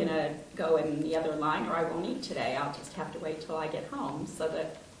 Mm-hmm. I'm going to go in the other line, or I won't eat today. I'll just have to wait till I get home. So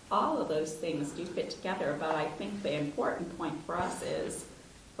that all of those things do fit together, but I think the important point for us is,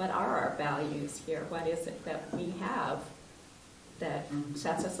 what are our values here? What is it that we have that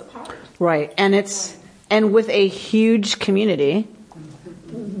sets us apart? Right, and with a huge community,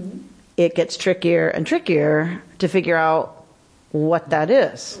 it gets trickier and trickier to figure out what that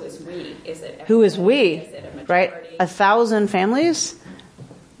is. Who is we? Who is we? Is it a majority? Right, 1,000 families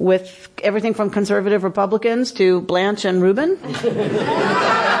with everything from conservative Republicans to Blanche and Reuben.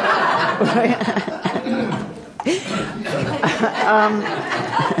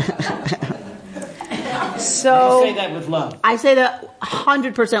 So you say that with love. I say that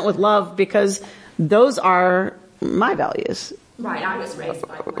 100% with love because those are my values. Right, I was raised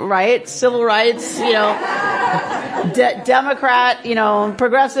by right, civil rights, Democrat,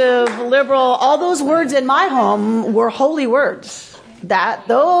 progressive, liberal. All those words in my home were holy words. That's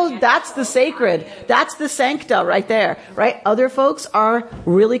the sacred. That's the sancta right there, right? Other folks are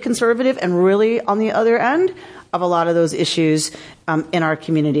really conservative and really on the other end of a lot of those issues in our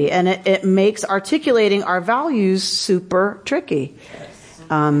community. And it makes articulating our values super tricky.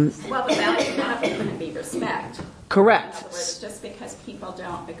 Well, the value one of them can be respect. Correct. In other words, just because people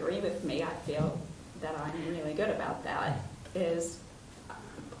don't agree with me, I feel that I'm really good about that, is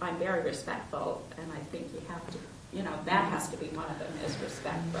I'm very respectful, and I think you have to, that has to be one of them, is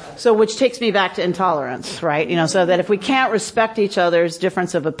respect for others. So which takes me back to intolerance, right? So that if we can't respect each other's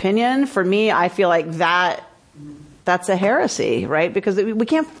difference of opinion, for me, I feel like that's a heresy, right? Because we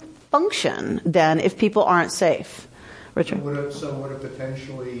can't function then if people aren't safe. Richard? So would a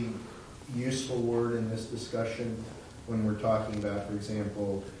potentially useful word in this discussion when we're talking about, for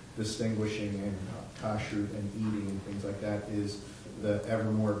example, distinguishing and kashrut and eating and things like that is the ever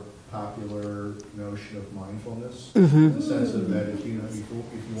more popular notion of mindfulness, in the sense of that if you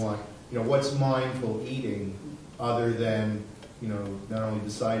want, what's mindful eating other than, not only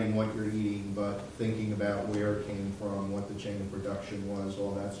deciding what you're eating, but thinking about where it came from, what the chain of production was,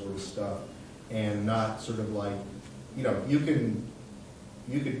 all that sort of stuff, and not sort of like, you could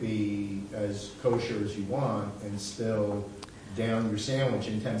be as kosher as you want and still down your sandwich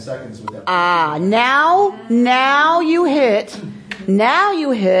in 10 seconds with that. Now you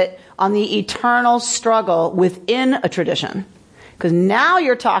hit on the eternal struggle within a tradition. Because now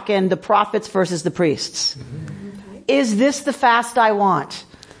you're talking the prophets versus the priests. Is this the fast I want?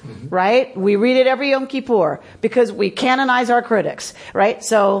 Right? We read it every Yom Kippur because we canonize our critics, right?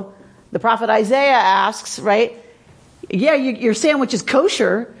 So the prophet Isaiah asks, right? Yeah, your sandwich is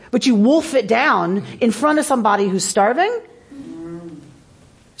kosher, but you wolf it down in front of somebody who's starving?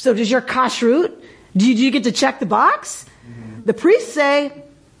 So does your kashrut, do you get to check the box? The priests say,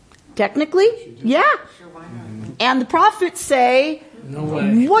 technically, yeah. And the prophets say, no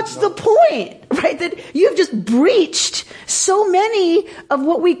way. What's the point? Right? That you've just breached so many of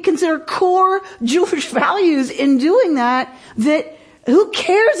what we consider core Jewish values in doing that who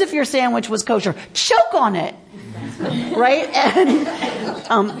cares if your sandwich was kosher? Choke on it. Right? And,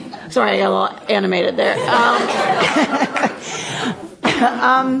 sorry, I got a little animated there.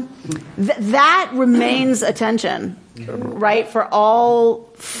 That remains a tension, right? For all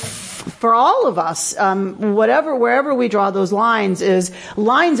of us, wherever we draw those lines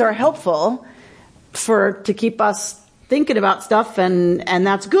are helpful to keep us thinking about stuff, and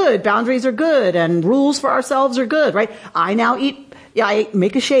that's good. Boundaries are good, and rules for ourselves are good, right? I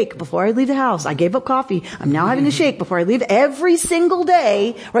make a shake before I leave the house. I gave up coffee. I'm now having a shake before I leave every single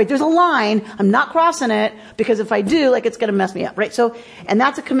day, right? There's a line. I'm not crossing it because if I do, it's going to mess me up, right? So, and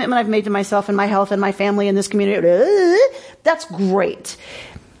that's a commitment I've made to myself and my health and my family and this community. That's great.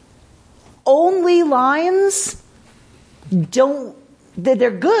 Only lines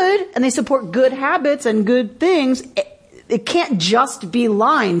they're good and they support good habits and good things. It can't just be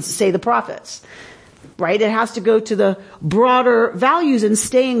lines, say the prophets. Right? It has to go to the broader values and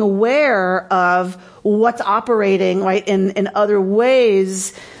staying aware of what's operating, right, in other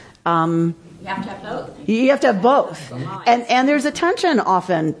ways. You have to have both. You have to have both. And there's a tension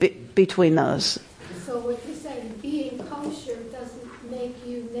often between those. So what you're saying, being kosher doesn't make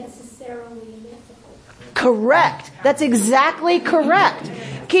you necessarily unethical. Correct. That's exactly correct.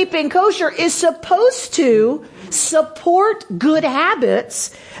 Keeping kosher is supposed to support good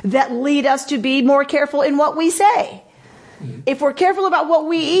habits that lead us to be more careful in what we say. If we're careful about what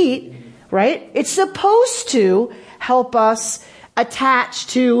we eat, right, it's supposed to help us attach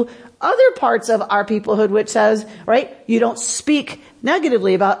to other parts of our peoplehood, which says, right, you don't speak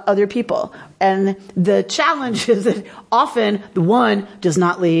negatively about other people. And the challenge is that often the one does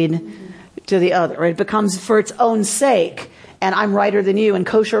not lead to the other, right? It becomes for its own sake. And I'm righter than you and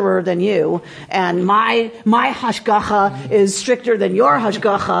kosherer than you. And my hashgacha is stricter than your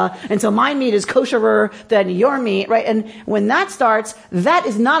hashgacha. And so my meat is kosherer than your meat, right? And when that starts, that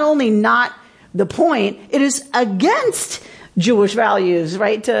is not only not the point, it is against Jewish values,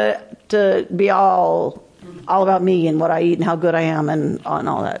 right? To be all about me and what I eat and how good I am and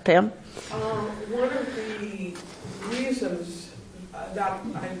all that. Pam? One of the reasons that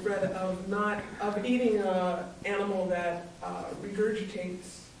I've read of eating an animal that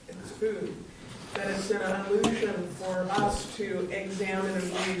regurgitates its food, that it's an illusion for us to examine and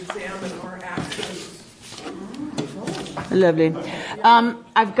re-examine our actions. Lovely.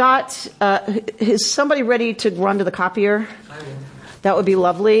 I've got, is somebody ready to run to the copier? That would be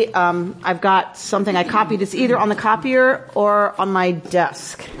lovely. I've got something I copied. It's either on the copier or on my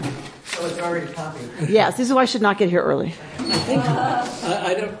desk. So it's already copied. Yes, this is why I should not get here early.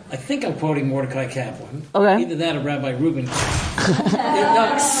 I think I'm quoting Mordecai Kaplan. Okay. Either that or Rabbi Rubin.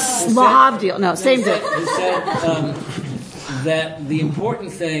 Lahavdil. No, same thing. He said that the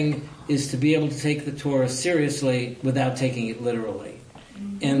important thing is to be able to take the Torah seriously without taking it literally.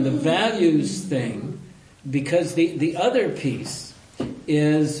 And the values thing, because the other piece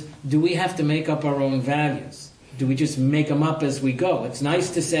is, do we have to make up our own values? Do we just make them up as we go? It's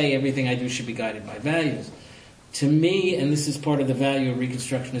nice to say everything I do should be guided by values. To me, and this is part of the value of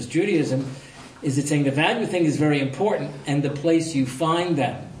Reconstructionist Judaism, is it saying the value thing is very important, and the place you find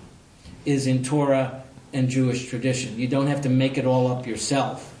them is in Torah and Jewish tradition. You don't have to make it all up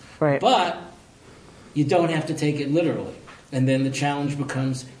yourself. Right. But you don't have to take it literally. And then the challenge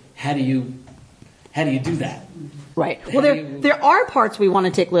becomes, how do you do that? Right. Well, there are parts we want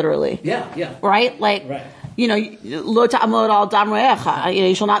to take literally. Yeah. Right? Right. Lo ta'amod al dam re'echa.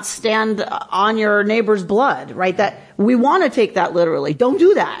 You shall not stand on your neighbor's blood, right? That we want to take that literally. Don't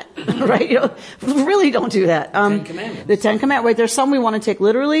do that, right? Really don't do that. Ten Commandments. The Ten Commandments, right? There's some we want to take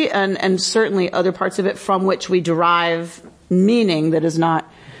literally, and certainly other parts of it from which we derive meaning that is not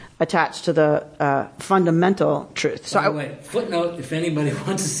attached to the fundamental truth. So, by the way, footnote: if anybody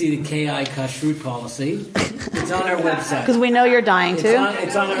wants to see the KI kashrut policy, it's on our website. Because we know you're dying to.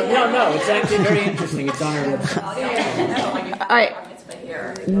 It's on our. No, it's actually very interesting. It's on our website. have All right. a mitzvah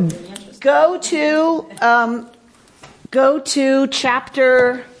here. It would be interesting. Go to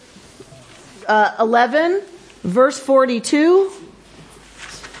chapter 11, verse 42.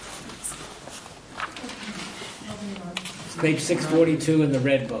 It's page 642 in the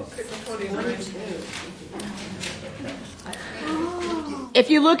red book. If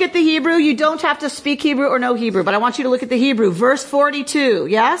you look at the Hebrew, you don't have to speak Hebrew or know Hebrew, but I want you to look at the Hebrew. Verse 42,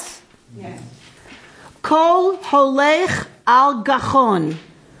 yes? Yes. Kol holech al gachon.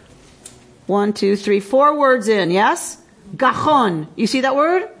 1, 2, 3, 4 words in, yes? Gachon. You see that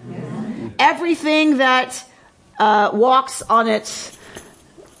word? Yes. Everything that walks on its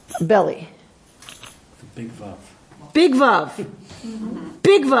belly. Big Vav. Big Vav.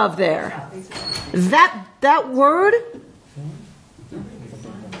 Big Vav there. That word,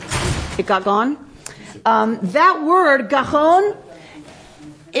 it got gone. That word, gachon,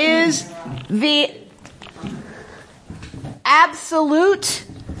 is the absolute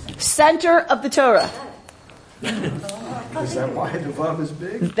center of the Torah. Is that why the Vav is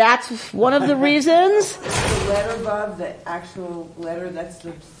big? That's one of the reasons. The letter Vav, the actual letter, that's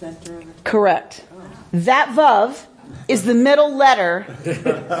the center of it? Correct. That Vav is the middle letter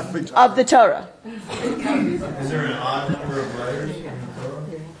of the Torah. Is there an odd number of letters in the Torah?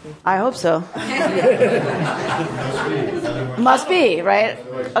 I hope so. Must be, right?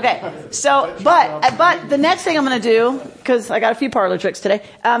 Okay. So, but the next thing I'm going to do, because I got a few parlor tricks today.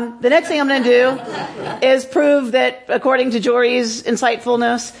 The next thing I'm going to do is prove that, according to Jory's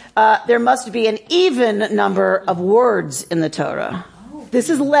insightfulness, there must be an even number of words in the Torah. This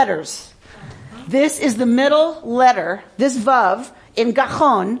is letters. This is the middle letter. This vav in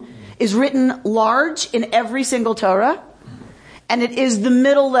gachon is written large in every single Torah, and it is the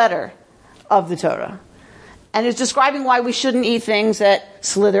middle letter of the Torah. And it's describing why we shouldn't eat things that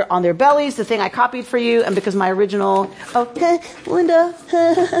slither on their bellies, the thing I copied for you, and because my original, Linda. So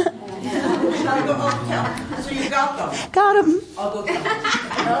you got them? Got him. I'll go tell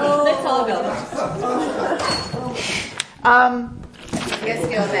them. Let's all go. Yes,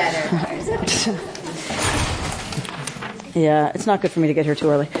 feel better. Yeah, it's not good for me to get here too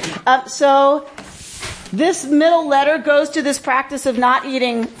early. So this middle letter goes to this practice of not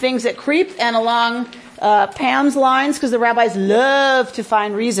eating things that creep, and along Pam's lines, because the rabbis love to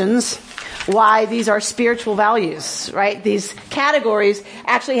find reasons why these are spiritual values, right? These categories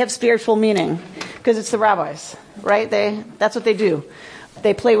actually have spiritual meaning because it's the rabbis, right? That's what they do.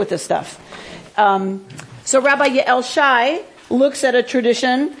 They play with this stuff. So Rabbi Yael Shai looks at a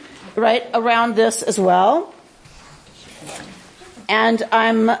tradition, right, around this as well. And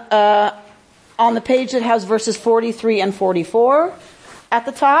I'm on the page that has verses 43 and 44 at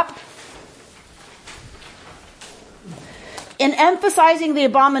the top. In emphasizing the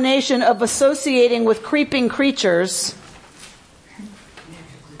abomination of associating with creeping creatures,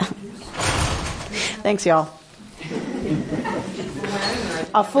 thanks y'all.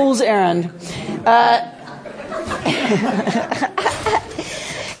 A fool's errand.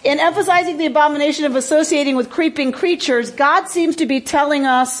 In emphasizing the abomination of associating with creeping creatures, God seems to be telling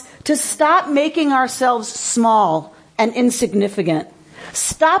us to stop making ourselves small and insignificant.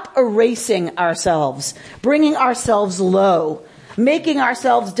 Stop erasing ourselves, bringing ourselves low, making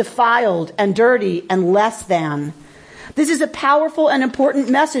ourselves defiled and dirty and less than. This is a powerful and important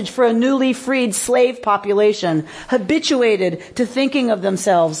message for a newly freed slave population, habituated to thinking of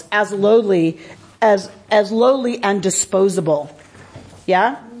themselves as lowly and disposable.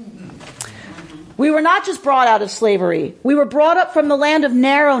 Yeah? We were not just brought out of slavery. We were brought up from the land of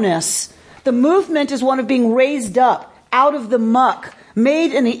narrowness. The movement is one of being raised up out of the muck,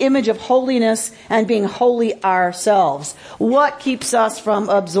 made in the image of holiness and being holy ourselves. What keeps us from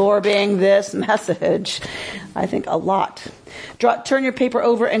absorbing this message? I think a lot. Turn your paper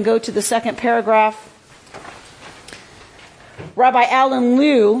over and go to the second paragraph. Rabbi Alan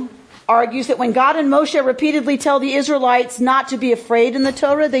Liu argues that when God and Moshe repeatedly tell the Israelites not to be afraid in the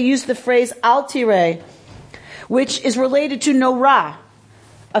Torah, they use the phrase al tireh, which is related to norah,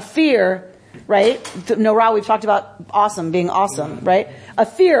 a fear, right? Norah, we've talked about awesome, being awesome, right? A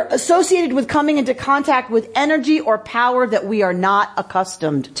fear associated with coming into contact with energy or power that we are not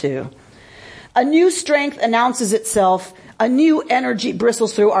accustomed to. A new strength announces itself. A new energy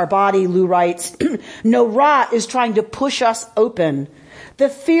bristles through our body, Lou writes. Norah is trying to push us open. The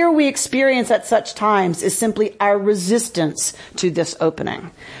fear we experience at such times is simply our resistance to this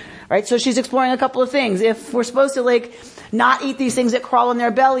opening. Right? So she's exploring a couple of things. If we're supposed to not eat these things that crawl in their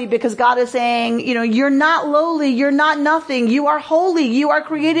belly because God is saying, you're not lowly, you're not nothing, you are holy, you are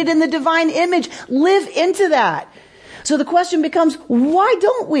created in the divine image. Live into that. So the question becomes, why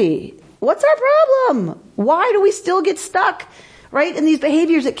don't we? What's our problem? Why do we still get stuck, right, in these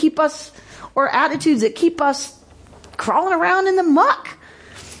behaviors that keep us, or attitudes that keep us crawling around in the muck?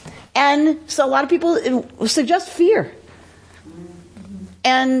 And so a lot of people suggest fear.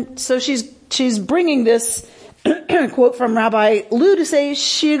 And so she's bringing this quote from Rabbi Liu to say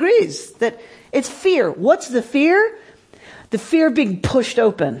she agrees that it's fear. What's the fear? The fear of being pushed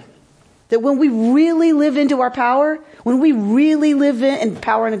open. That when we really live into our power, when we really live in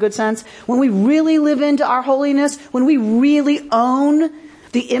power in a good sense, when we really live into our holiness, when we really own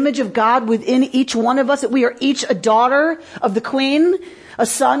the image of God within each one of us, that we are each a daughter of the queen, a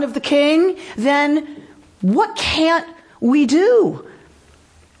son of the king, then what can't we do?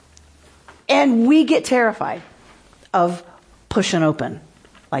 And we get terrified of pushing open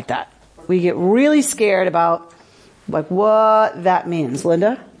like that. We get really scared about like what that means.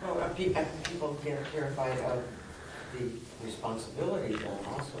 Linda? Well, people get terrified of the responsibility then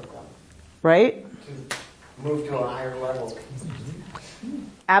also, though. Right? To move to a higher level.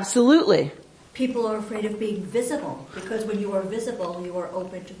 Absolutely. People are afraid of being visible, because when you are visible, you are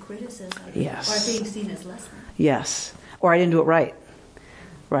open to criticism. Yes. Or being seen as less than. Yes. Or I didn't do it right.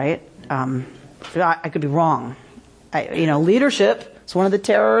 Right? I could be wrong. Leadership, it's one of the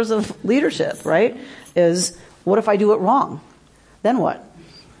terrors of leadership, right? Is, what if I do it wrong? Then what?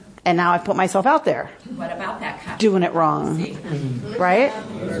 And now I've put myself out there. What about that kind doing it wrong? Right?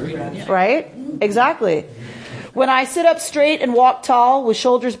 Right? Exactly. When I sit up straight and walk tall, with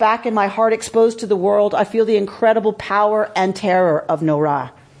shoulders back and my heart exposed to the world, I feel the incredible power and terror of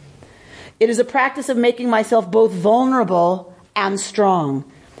Norah. It is a practice of making myself both vulnerable and strong.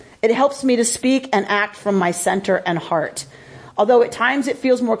 It helps me to speak and act from my center and heart. Although at times it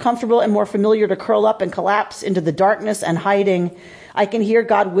feels more comfortable and more familiar to curl up and collapse into the darkness and hiding, I can hear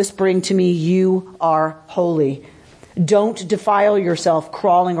God whispering to me, "You are holy. Don't defile yourself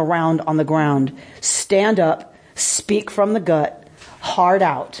crawling around on the ground. Stand up, speak from the gut, heart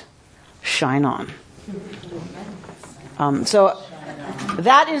out, shine on." So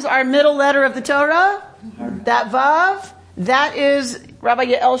that is our middle letter of the Torah, that Vav. That is Rabbi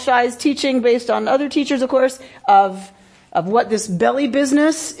Yael Shai's teaching, based on other teachers, of course, of what this belly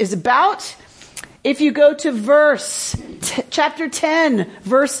business is about. If you go to chapter 10,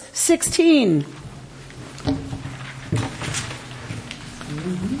 verse 16.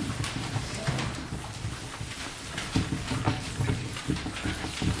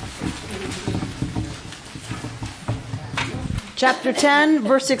 Chapter 10,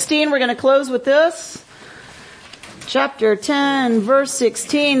 verse 16, we're going to close with this. Chapter 10, verse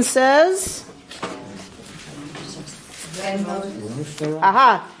 16 says,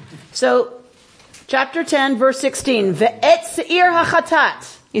 So, chapter 10, verse 16, Ve'et se'ir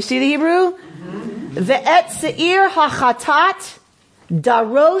hachatat. You see the Hebrew? Ve'et se'ir hachatat,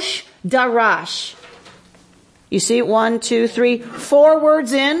 darosh darash. You see 1, 2, 3, 4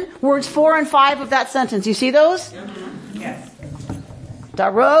 words in, words 4 and 5 of that sentence. You see those? Yes.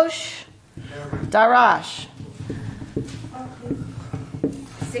 Darosh, darash.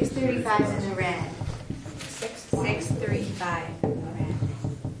 635 in the red. 635 in the red.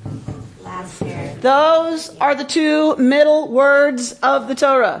 Last pair. Those are the two middle words of the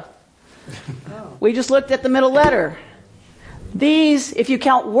Torah. We just looked at the middle letter. These, if you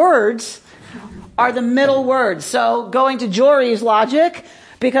count words, are the middle words. So going to Jory's logic,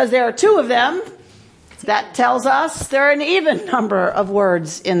 because there are 2 of them, that tells us there are an even number of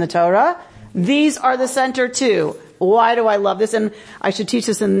words in the Torah. These are the center 2. Why do I love this? And I should teach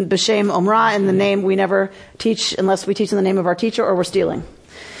this in B'Shem Omrah, in the name we never teach unless we teach in the name of our teacher or we're stealing.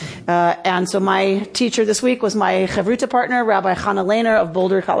 And so my teacher this week was my Chavruta partner, Rabbi Chana Lehner of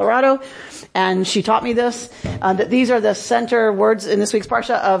Boulder, Colorado. And she taught me this, that these are the center words in this week's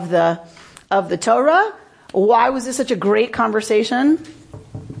Parsha of the Torah. Why was this such a great conversation?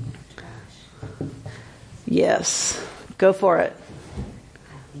 Yes. Go for it.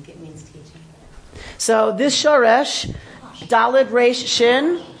 So this shoresh, Daled Resh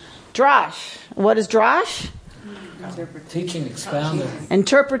Shin, drash. What is drash? Teaching, expounding.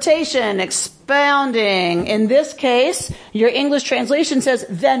 Interpretation, expounding. In this case, your English translation says,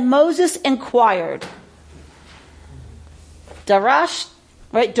 then Moses inquired. Darash,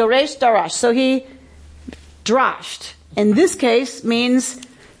 right? Doresh, darash. So he drashed. In this case means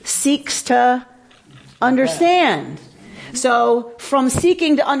seeks to understand. So from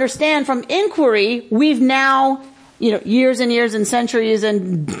seeking to understand, from inquiry, we've now, years and years and centuries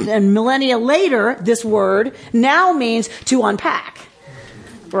and millennia later, this word now means to unpack,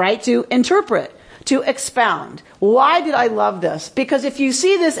 right? To interpret, to expound. Why did I love this? Because if you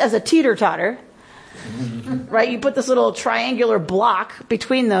see this as a teeter-totter, right? You put this little triangular block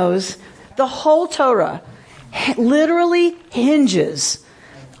between those. The whole Torah literally hinges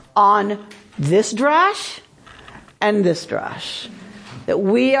on this drash and this drash. That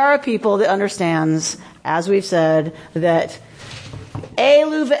we are a people that understands, as we've said, that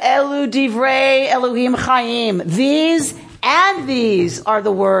Elu ve'elu divrei Elohim chayim. These and these are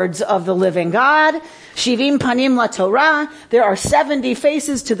the words of the living God. Shivim panim la Torah. There are 70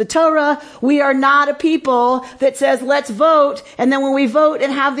 faces to the Torah. We are not a people that says, let's vote. And then when we vote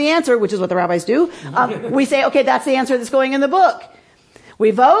and have the answer, which is what the rabbis do, we say, okay, that's the answer that's going in the book.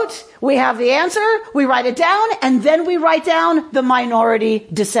 We vote, we have the answer, we write it down, and then we write down the minority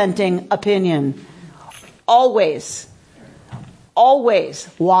dissenting opinion. Always. Always.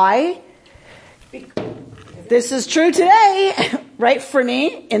 Why? This is true today, right, for me,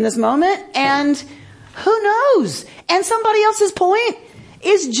 in this moment, and who knows? And somebody else's point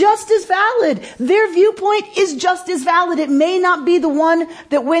is just as valid. Their viewpoint is just as valid. It may not be the one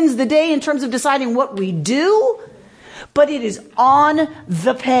that wins the day in terms of deciding what we do, but it is on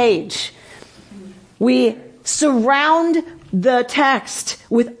the page. We surround the text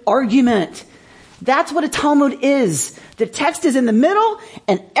with argument. That's what a Talmud is. The text is in the middle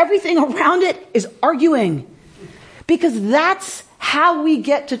and everything around it is arguing. Because that's how we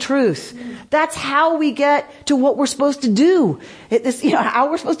get to truth. That's how we get to what we're supposed to do. How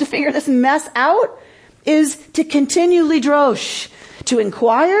we're supposed to figure this mess out is to continually drosh, to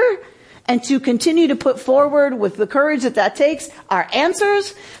inquire, and to continue to put forward with the courage that takes our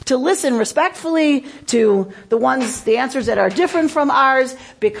answers, to listen respectfully to the answers that are different from ours,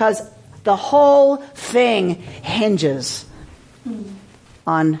 because the whole thing hinges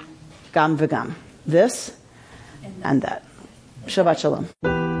on gam v'gam. This and that. Shabbat Shalom.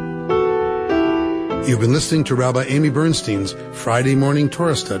 You've been listening to Rabbi Amy Bernstein's Friday morning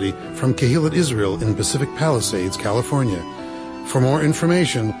Torah study from Kehillat Israel in Pacific Palisades, California. For more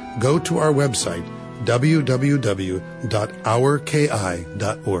information, go to our website, www.ourki.org.